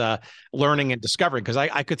versus learning and discovering? Because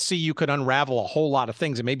I could see you could unravel a whole lot of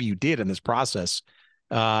things, and maybe you did in this process,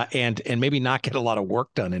 and maybe not get a lot of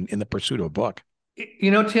work done in the pursuit of a book.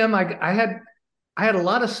 Tim, I had a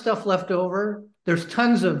lot of stuff left over. There's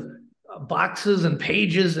tons of boxes and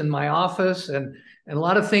pages in my office, and a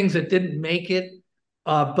lot of things that didn't make it.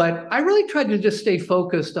 But I really tried to just stay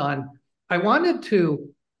focused on, I wanted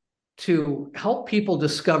to help people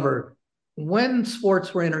discover when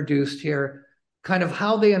sports were introduced here, kind of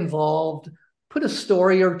how they involved, put a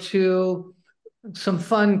story or two, some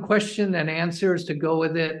fun question and answers to go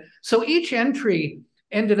with it. So each entry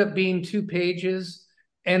ended up being 2 pages.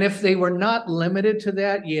 And if they were not limited to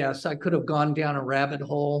that, yes, I could have gone down a rabbit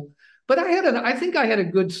hole. But I think I had a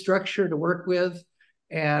good structure to work with.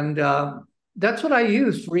 And that's what I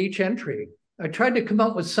used for each entry. I tried to come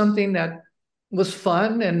up with something that was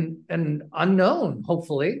fun and unknown,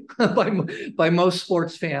 hopefully, by most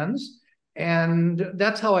sports fans. And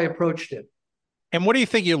that's how I approached it. And what do you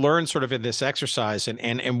think you learned sort of in this exercise,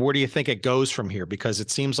 and where do you think it goes from here? Because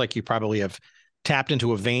it seems like you probably have tapped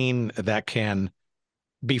into a vein that can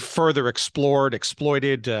be further explored,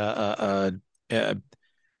 exploited,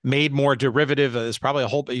 made more derivative. There's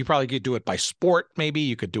probably you probably could do it by sport. Maybe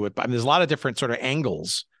you could do it by, there's a lot of different sort of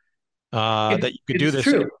angles that you could do this.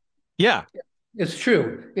 True. Yeah. It's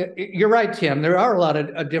true. You're right, Tim. There are a lot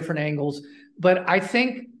of different angles, but I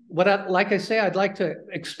think like I say, I'd like to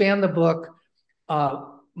expand the book,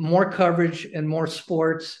 more coverage and more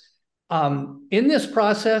sports. In this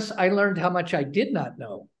process, I learned how much I did not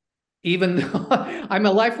know, even though I'm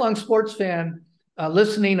a lifelong sports fan,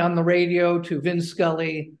 listening on the radio to Vin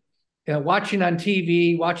Scully, watching on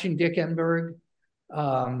TV, watching Dick Enberg,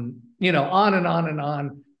 on and on and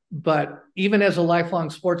on. But even as a lifelong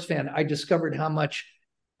sports fan, I discovered how much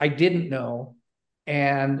I didn't know.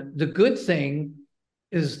 And the good thing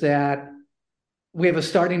is that we have a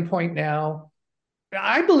starting point now.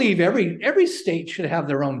 I believe every state should have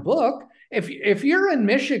their own book. If you're in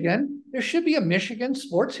Michigan, there should be a Michigan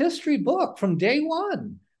sports history book from day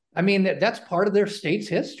one. I mean, that's part of their state's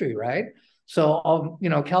history, right? So,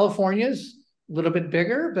 California's a little bit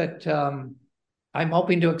bigger, but I'm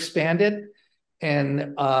hoping to expand it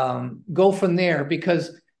and go from there,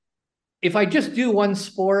 because if I just do one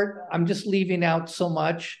sport, I'm just leaving out so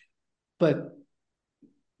much. But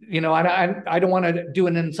I don't want to do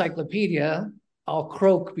an encyclopedia. I'll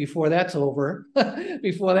croak before that's over,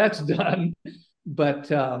 before that's done.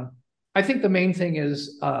 But I think the main thing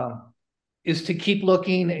is to keep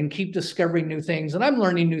looking and keep discovering new things. And I'm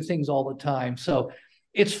learning new things all the time. So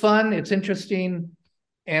it's fun, it's interesting,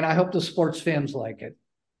 and I hope the sports fans like it.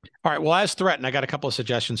 All right. Well, as threatened, I got a couple of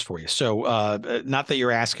suggestions for you. So not that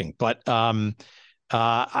you're asking, but I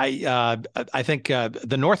think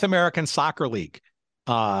the North American Soccer League,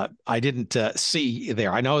 I didn't see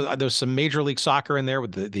there. I know there's some Major League Soccer in there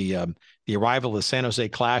with the arrival of the San Jose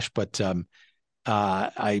Clash, but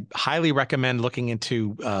I highly recommend looking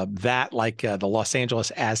into that, like the Los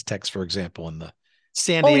Angeles Aztecs, for example, and the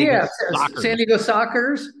San Diego Sockers. San Diego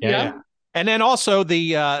Sockers. Yeah. And then also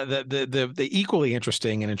the equally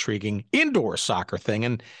interesting and intriguing indoor soccer thing,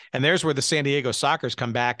 and there's where the San Diego Sockers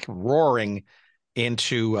come back roaring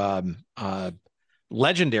into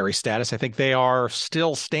legendary status. I think they are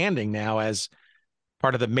still standing now as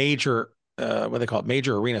part of the major what they call it,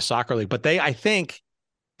 Major Arena Soccer League. But I think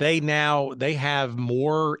they have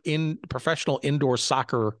more in professional indoor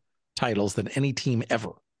soccer titles than any team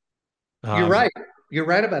ever. You're right. You're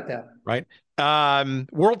right about that. Right.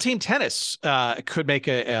 World Team Tennis could make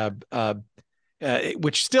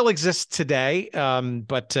which still exists today,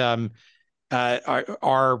 but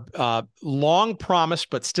our long promised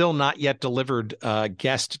but still not yet delivered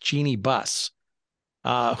guest Jeannie Buss,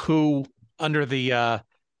 who under the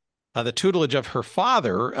tutelage of her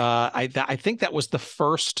father, I think that was the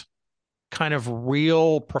first kind of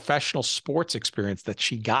real professional sports experience that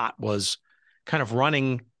she got, was kind of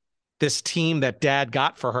running this team that Dad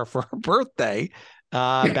got for her birthday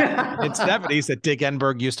back in the 70s that Dick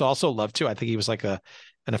Enberg used to also love too. I think he was like an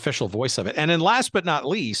official voice of it. And then last but not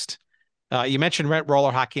least, you mentioned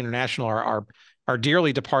Roller Hockey International. Our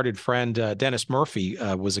dearly departed friend Dennis Murphy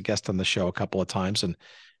was a guest on the show a couple of times, and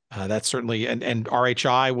that's certainly and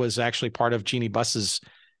RHI was actually part of Jeannie Buss's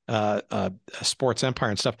sports empire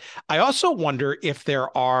and stuff. I also wonder if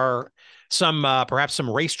there are some perhaps some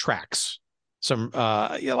racetracks.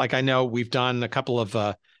 Like I know we've done a couple of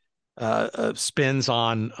spins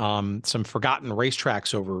on some forgotten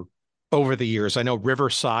racetracks over the years. I know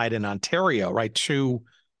Riverside in Ontario, right? Two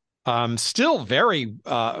still very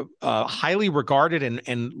highly regarded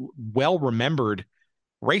and well remembered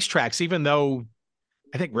racetracks, even though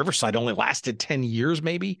I think Riverside only lasted 10 years,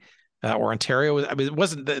 maybe, or Ontario. I mean, it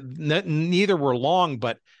wasn't neither were long,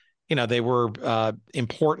 but they were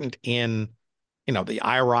important in the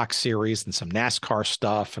IROC series and some NASCAR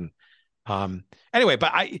stuff. And anyway,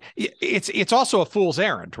 but it's also a fool's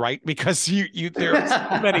errand, right? Because there are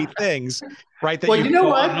so many things, right, that you know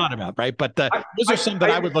what on and on about, right? But those are some that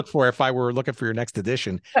I would look for if I were looking for your next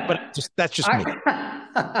edition. But that's just me.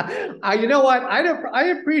 You know what? I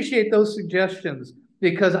appreciate those suggestions,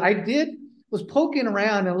 because was poking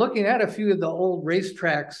around and looking at a few of the old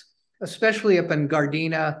racetracks, especially up in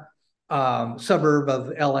Gardena, suburb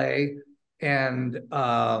of LA, and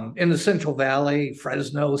in the Central Valley,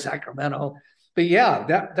 Fresno, Sacramento. But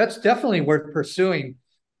yeah, that's definitely worth pursuing.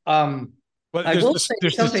 But there's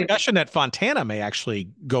discussion that Fontana may actually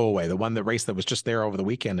go away. The race that was just there over the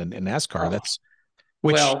weekend in NASCAR.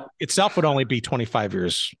 Which itself would only be 25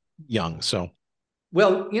 years young. So,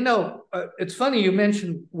 well, it's funny you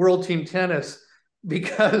mentioned World Team Tennis,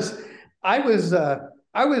 because I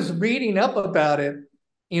was reading up about it,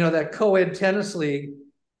 that co-ed tennis league.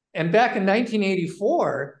 And back in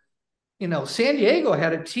 1984, San Diego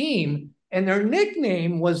had a team, and their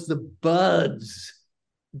nickname was the Buds,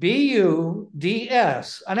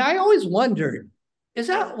 Buds. And I always wondered, was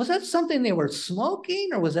that something they were smoking,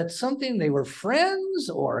 or was that something they were friends,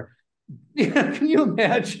 or can you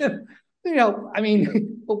imagine? I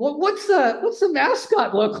mean, what's the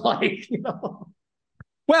mascot look like?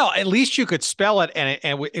 Well, at least you could spell it, and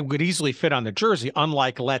it would easily fit on the jersey.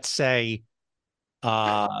 Unlike, let's say,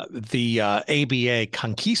 the ABA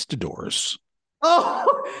Conquistadors.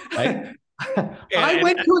 Oh, right? I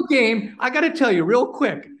went to a game. I got to tell you real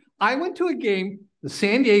quick. I went to a game, the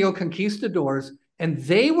San Diego Conquistadors, and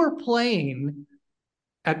they were playing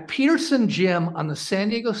at Peterson Gym on the San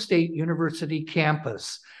Diego State University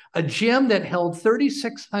campus, a gym that held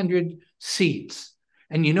 3,600 seats.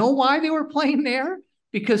 And you know why they were playing there?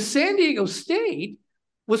 Because San Diego State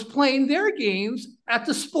was playing their games at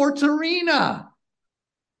the Sports Arena.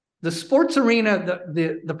 The Sports Arena,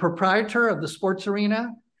 the proprietor of the Sports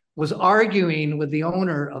Arena was arguing with the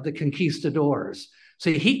owner of the Conquistadors.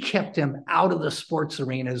 So he kept him out of the Sports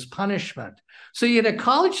Arena as punishment. So you had a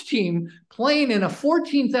college team playing in a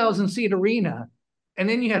 14,000 seat arena, and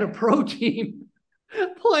then you had a pro team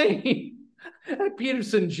playing at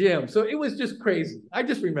Peterson Gym. So it was just crazy. I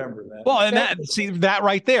just remember that. Well, and that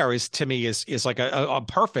right there is, to me, is like a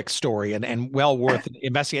perfect story and well worth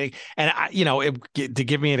investigating. And to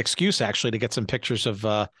give me an excuse actually to get some pictures of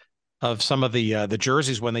some of the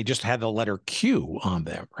jerseys when they just had the letter Q on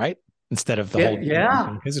them, right? Instead of the whole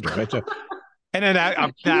visitor, right? So, and then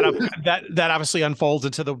that obviously unfolds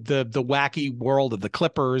into the wacky world of the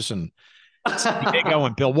Clippers and San Diego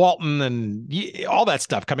and Bill Walton and all that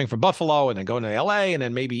stuff coming from Buffalo and then going to LA and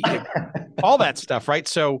then maybe all that stuff, right?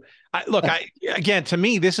 So again, to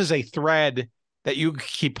me, this is a thread that you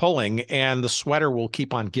keep pulling and the sweater will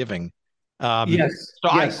keep on giving. Yes. So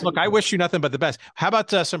I wish you nothing but the best. How about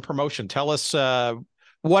some promotion? Tell us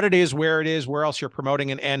what it is, where else you're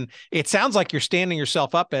promoting. And it sounds like you're standing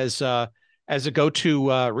yourself up as a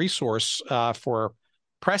go-to resource for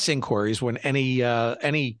press inquiries when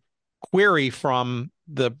any query from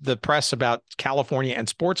the press about California and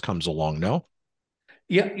sports comes along. No?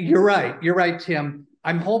 Yeah, you're right, Tim.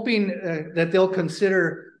 I'm hoping that they'll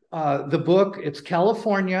consider the book. It's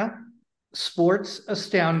California Sports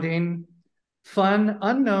Astounding, Fun,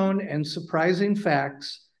 Unknown, and Surprising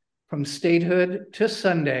Facts from Statehood to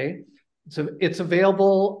Sunday. It's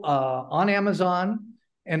available on Amazon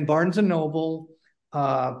and Barnes & Noble,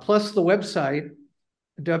 plus the website,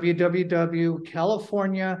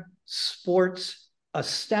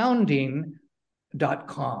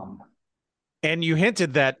 www.californiasportsastounding.com. And you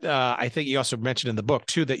hinted that I think you also mentioned in the book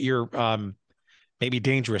too that you're maybe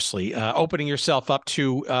dangerously opening yourself up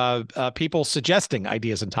to people suggesting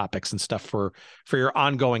ideas and topics and stuff for your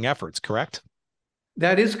ongoing efforts. Correct?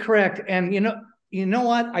 That is correct. And you know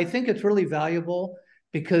what? I think it's really valuable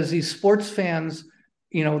because these sports fans,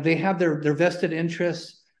 they have their vested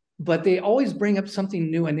interests, but they always bring up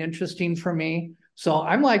something new and interesting for me. So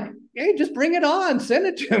I'm like, hey, just bring it on, send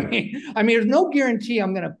it to me. I mean, there's no guarantee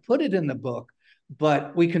I'm going to put it in the book,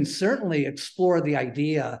 but we can certainly explore the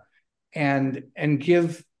idea and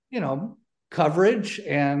give, coverage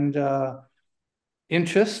and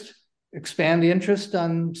interest, expand the interest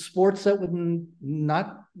on sports that would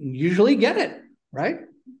not usually get it, right?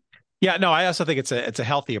 Yeah, no, I also think it's a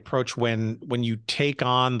healthy approach when you take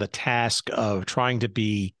on the task of trying to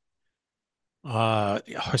be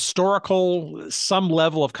historical, some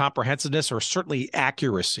level of comprehensiveness, or certainly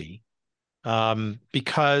accuracy,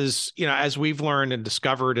 because as we've learned and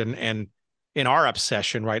discovered, and in our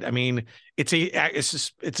obsession, right? I mean,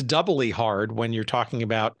 it's doubly hard when you're talking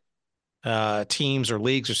about teams or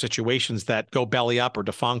leagues or situations that go belly up or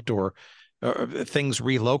defunct or things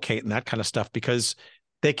relocate and that kind of stuff, because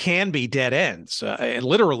they can be dead ends and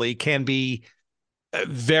literally can be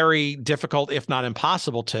very difficult, if not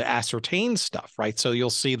impossible, to ascertain stuff, right? So you'll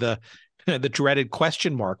see the dreaded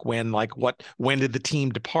question mark when did the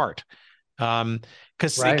team depart?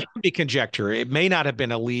 Because It can be conjecture. It may not have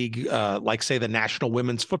been a league like, say, the National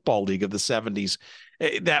Women's Football League of the 70s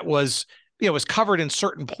that was covered in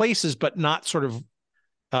certain places, but not sort of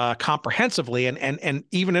comprehensively. And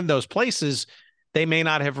even in those places,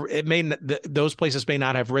 those places may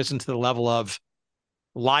not have risen to the level of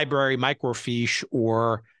library microfiche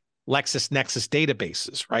or LexisNexis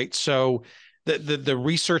databases, right? So the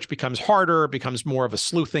research becomes harder, becomes more of a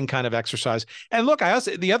sleuthing kind of exercise. And look,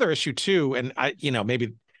 the other issue too, and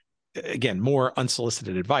maybe again, more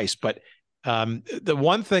unsolicited advice, but the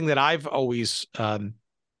one thing that I've always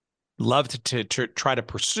loved to try to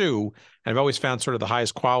pursue, and I've always found sort of the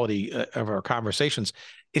highest quality of our conversations,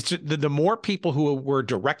 is the more people who were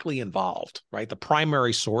directly involved, right? The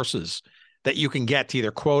primary sources that you can get to either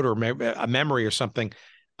quote or a memory or something.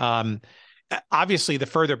 Obviously, the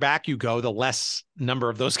further back you go, the less number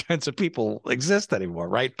of those kinds of people exist anymore,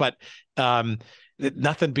 right? But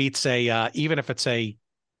nothing beats even if it's a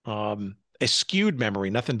skewed memory,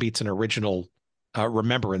 nothing beats an original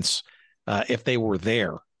remembrance if they were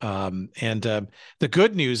there. The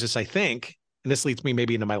good news is, I think, and this leads me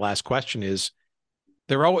maybe into my last question, is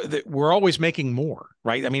we're always making more,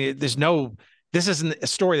 right? I mean, this isn't a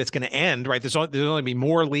story that's going to end, right? There's only be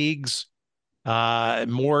more leagues,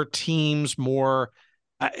 more teams, more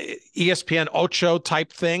ESPN Ocho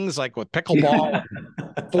type things like with pickleball.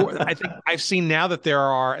 I think I've seen now that there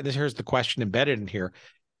are, and here's the question embedded in here.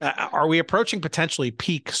 Are we approaching potentially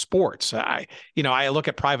peak sports? I look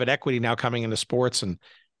at private equity now coming into sports, and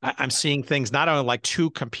I'm seeing things not only like 2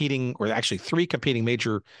 competing, or actually 3 competing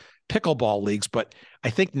major pickleball leagues, but I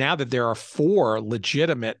think now that there are 4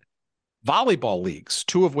 legitimate volleyball leagues,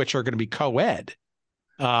 2 of which are going to be co-ed,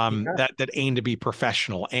 that aim to be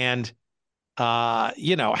professional. And how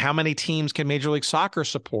many teams can Major League Soccer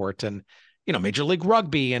support? And Major League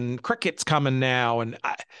Rugby and cricket's coming now. And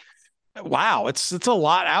Wow, it's a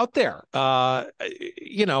lot out there. There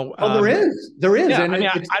is. Yeah, and I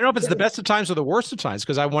don't know if it's the best of times or the worst of times,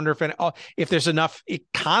 because I wonder if there's enough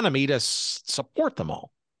economy to support them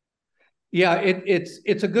all. Yeah,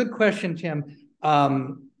 it's a good question, Tim.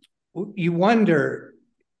 You wonder,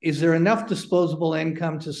 is there enough disposable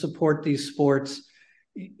income to support these sports?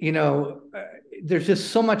 There's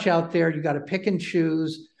just so much out there. You got to pick and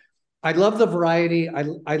choose. I love the variety.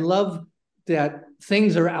 I love that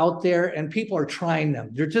things are out there and people are trying them.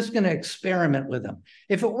 They're just going to experiment with them.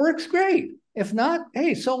 If it works, great. If not,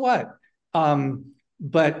 hey, so what?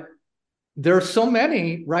 But there are so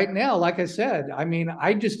many right now. Like I said, I mean,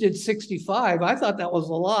 I just did 65. I thought that was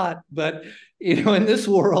a lot, but in this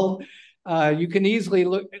world, you can easily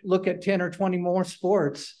look at 10 or 20 more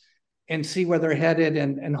sports and see where they're headed,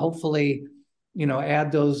 and hopefully,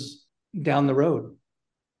 add those down the road.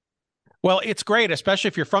 Well, it's great, especially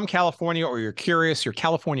if you're from California or you're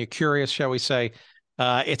California curious, shall we say.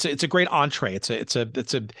 It's a great entree. It's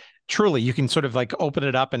a truly, you can sort of like open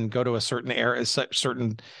it up and go to a certain area,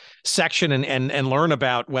 certain section and learn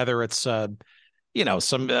about whether it's some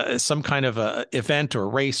kind of a event or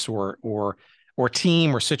race or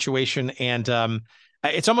team or situation. And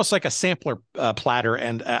it's almost like a sampler platter.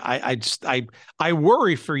 And I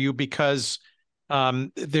worry for you because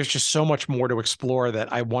there's just so much more to explore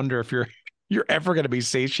that I wonder if you're ever going to be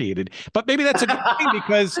satiated. But maybe that's a good thing,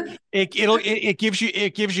 because it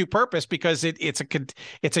gives you purpose, because it's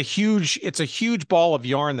a huge ball of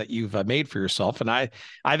yarn that you've made for yourself, and I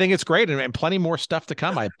think it's great, and plenty more stuff to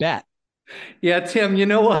come, I bet. Yeah, Tim, you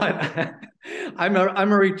know what? I'm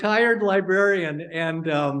a retired librarian, and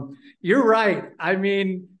you're right. I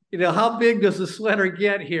mean, how big does the sweater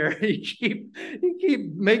get here? You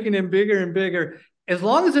keep making him bigger and bigger. As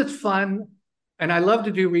long as it's fun, and I love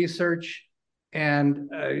to do research, and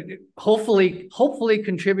hopefully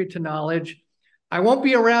contribute to knowledge. I won't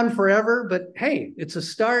be around forever, but hey, it's a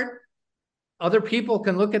start. Other people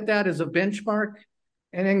can look at that as a benchmark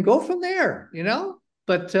and then go from there,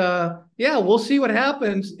 But yeah, we'll see what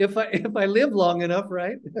happens if I live long enough,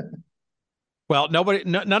 right? Well,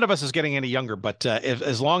 none of us is getting any younger, but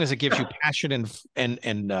as long as it gives you passion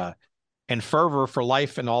and fervor for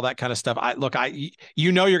life and all that kind of stuff,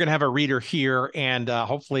 you're going to have a reader here, and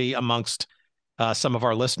hopefully amongst some of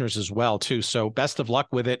our listeners as well too. So best of luck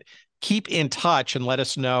with it. Keep in touch and let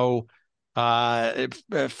us know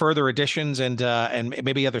further additions and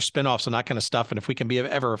maybe other spinoffs and that kind of stuff. And if we can be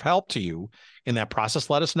ever of help to you in that process,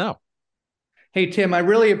 let us know. Hey, Tim, I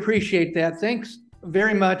really appreciate that. Thanks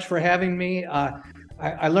very much for having me.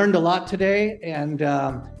 I learned a lot today, and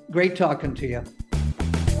great talking to you.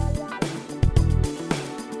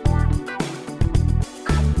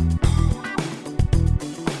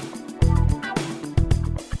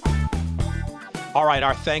 All right,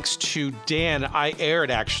 our thanks to Dan. I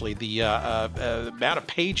aired actually the amount of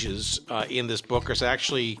pages in this book is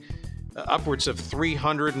actually upwards of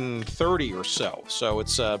 330 or so. So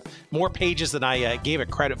it's more pages than I gave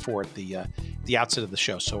it credit for at the outset of the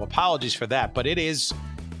show. So apologies for that, but it is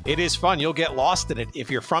fun. You'll get lost in it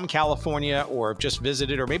if you're from California or have just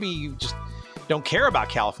visited, or maybe you just don't care about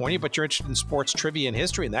California, but you're interested in sports trivia and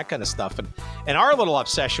history and that kind of stuff. And our little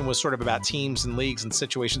obsession was sort of about teams and leagues and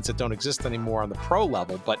situations that don't exist anymore on the pro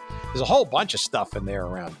level. But there's a whole bunch of stuff in there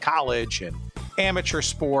around college and amateur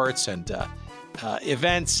sports and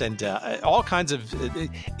events and all kinds of.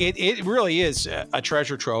 It really is a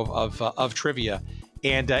treasure trove of trivia.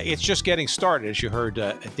 And it's just getting started, as you heard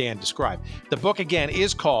Dan describe. The book, again,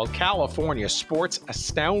 is called California Sports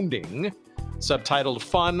Astounding, subtitled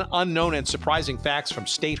Fun, Unknown, and Surprising Facts from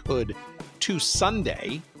Statehood to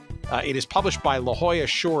Sunday. It is published by La Jolla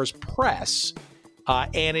Shores Press,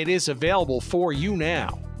 and it is available for you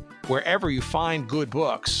now, wherever you find good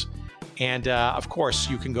books. And, of course,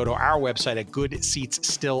 you can go to our website at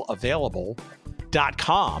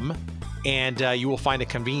goodseatsstillavailable.com, and you will find a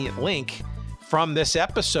convenient link from this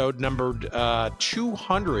episode numbered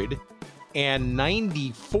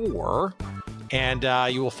 294, and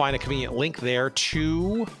you will find a convenient link there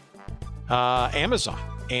to Amazon,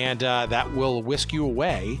 and that will whisk you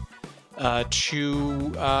away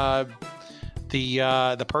to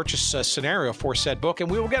the purchase scenario for said book, and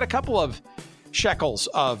we will get a couple of shekels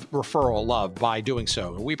of referral love by doing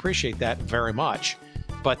so. We appreciate that very much.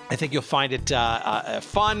 But I think you'll find it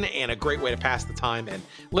fun and a great way to pass the time. And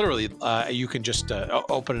literally, you can just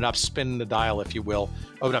open it up, spin the dial, if you will,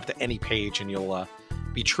 open up to any page, and you'll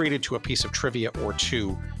be treated to a piece of trivia or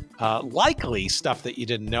two. Likely stuff that you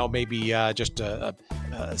didn't know, maybe just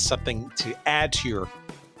something to add to your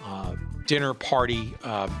dinner party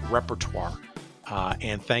repertoire.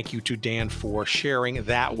 And thank you to Dan for sharing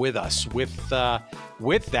that with us. With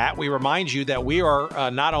that, we remind you that we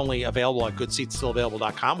are not only available at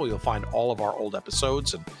goodseatsstillavailable.com, where you'll find all of our old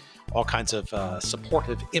episodes and all kinds of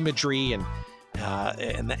supportive imagery and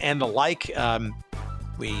the like.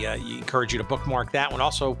 We encourage you to bookmark that one.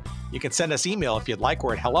 Also, you can send us email if you'd like.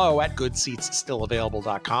 We're at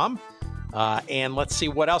hello@goodseatsstillavailable.com. And let's see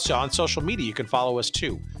what else. On social media, you can follow us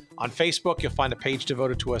too. On Facebook, you'll find a page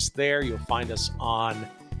devoted to us there. You'll find us on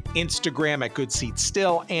Instagram at Good Seats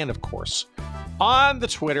Still. And of course, on the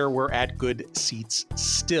Twitter, we're at Good Seats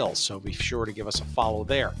Still. So be sure to give us a follow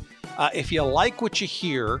there. If you like what you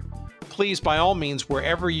hear, please, by all means,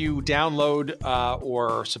 wherever you download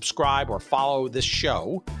or subscribe or follow this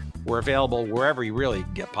show, we're available wherever you really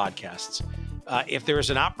get podcasts. If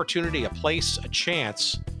there's an opportunity, a place, a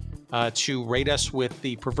chance to rate us with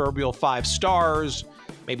the proverbial 5 stars,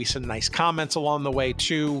 maybe some nice comments along the way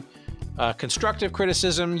too. Constructive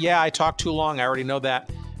criticism. Yeah, I talked too long. I already know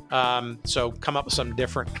that. So come up with something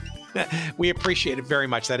different. We appreciate it very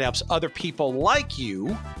much. That helps other people like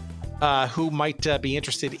you who might be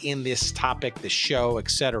interested in this topic, this show,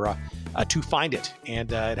 etc., to find it.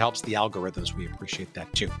 And it helps the algorithms. We appreciate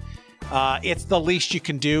that too. It's the least you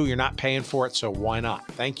can do. You're not paying for it, so why not?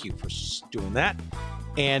 Thank you for doing that.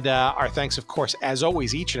 And our thanks, of course, as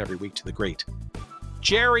always, each and every week to the great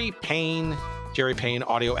Jerry Payne. Jerry Payne,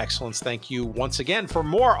 Audio Excellence. Thank you once again for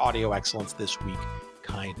more audio excellence this week,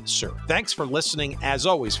 kind sir. Thanks for listening, as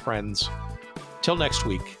always, friends. Till next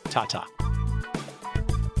week, ta-ta.